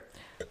sure.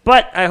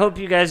 But I hope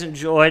you guys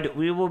enjoyed.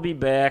 We will be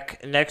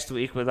back next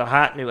week with a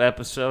hot new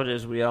episode,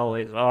 as we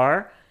always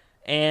are.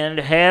 And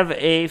have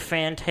a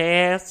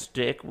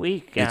fantastic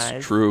week, guys.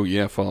 It's true.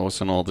 Yeah, follow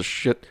us on all the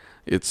shit.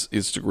 It's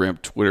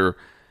Instagram, Twitter,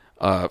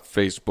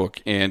 Facebook,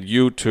 and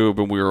YouTube,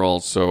 and we are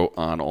also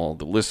on all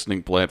the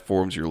listening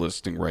platforms. You're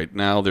listening right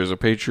now. There's a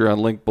Patreon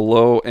link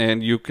below,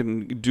 and you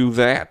can do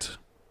that.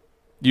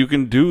 You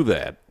can do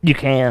that. You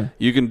can.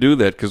 You can do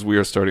that because we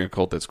are starting a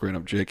cult. That's great.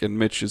 I'm Jake, and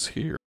Mitch is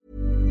here.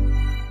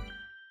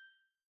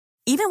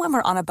 Even when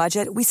we're on a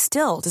budget, we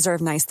still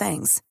deserve nice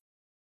things.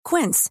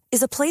 Quince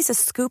is a place to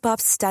scoop up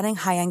stunning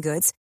high-end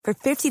goods for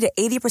 50 to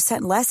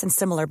 80% less than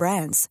similar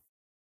brands.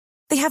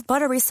 They have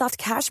buttery soft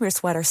cashmere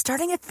sweaters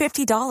starting at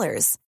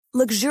 $50,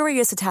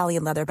 luxurious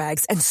Italian leather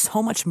bags, and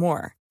so much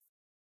more.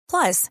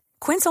 Plus,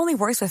 Quince only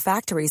works with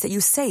factories that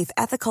use safe,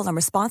 ethical, and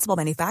responsible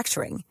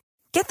manufacturing.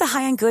 Get the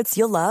high-end goods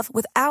you'll love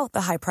without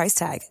the high price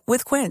tag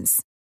with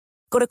Quince.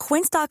 Go to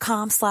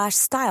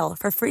quince.com/style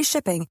for free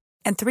shipping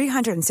and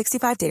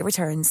 365-day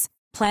returns.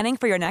 Planning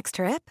for your next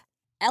trip?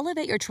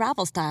 Elevate your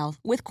travel style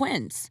with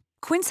Quince.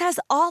 Quince has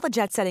all the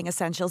jet-setting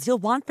essentials you'll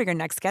want for your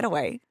next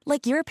getaway,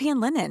 like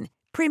European linen,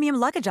 premium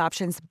luggage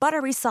options,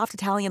 buttery soft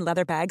Italian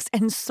leather bags,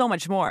 and so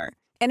much more.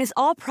 And is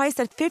all priced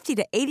at 50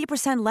 to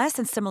 80% less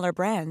than similar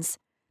brands.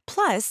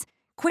 Plus,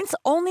 Quince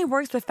only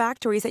works with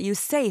factories that use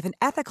safe and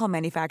ethical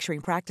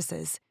manufacturing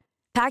practices.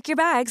 Pack your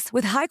bags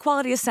with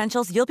high-quality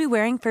essentials you'll be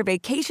wearing for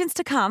vacations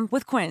to come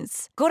with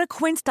Quince. Go to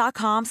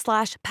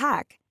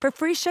quince.com/pack for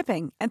free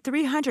shipping and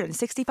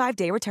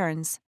 365-day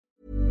returns.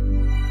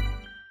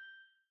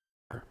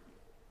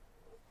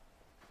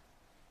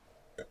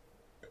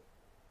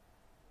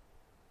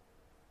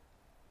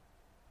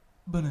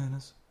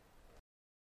 Bananas.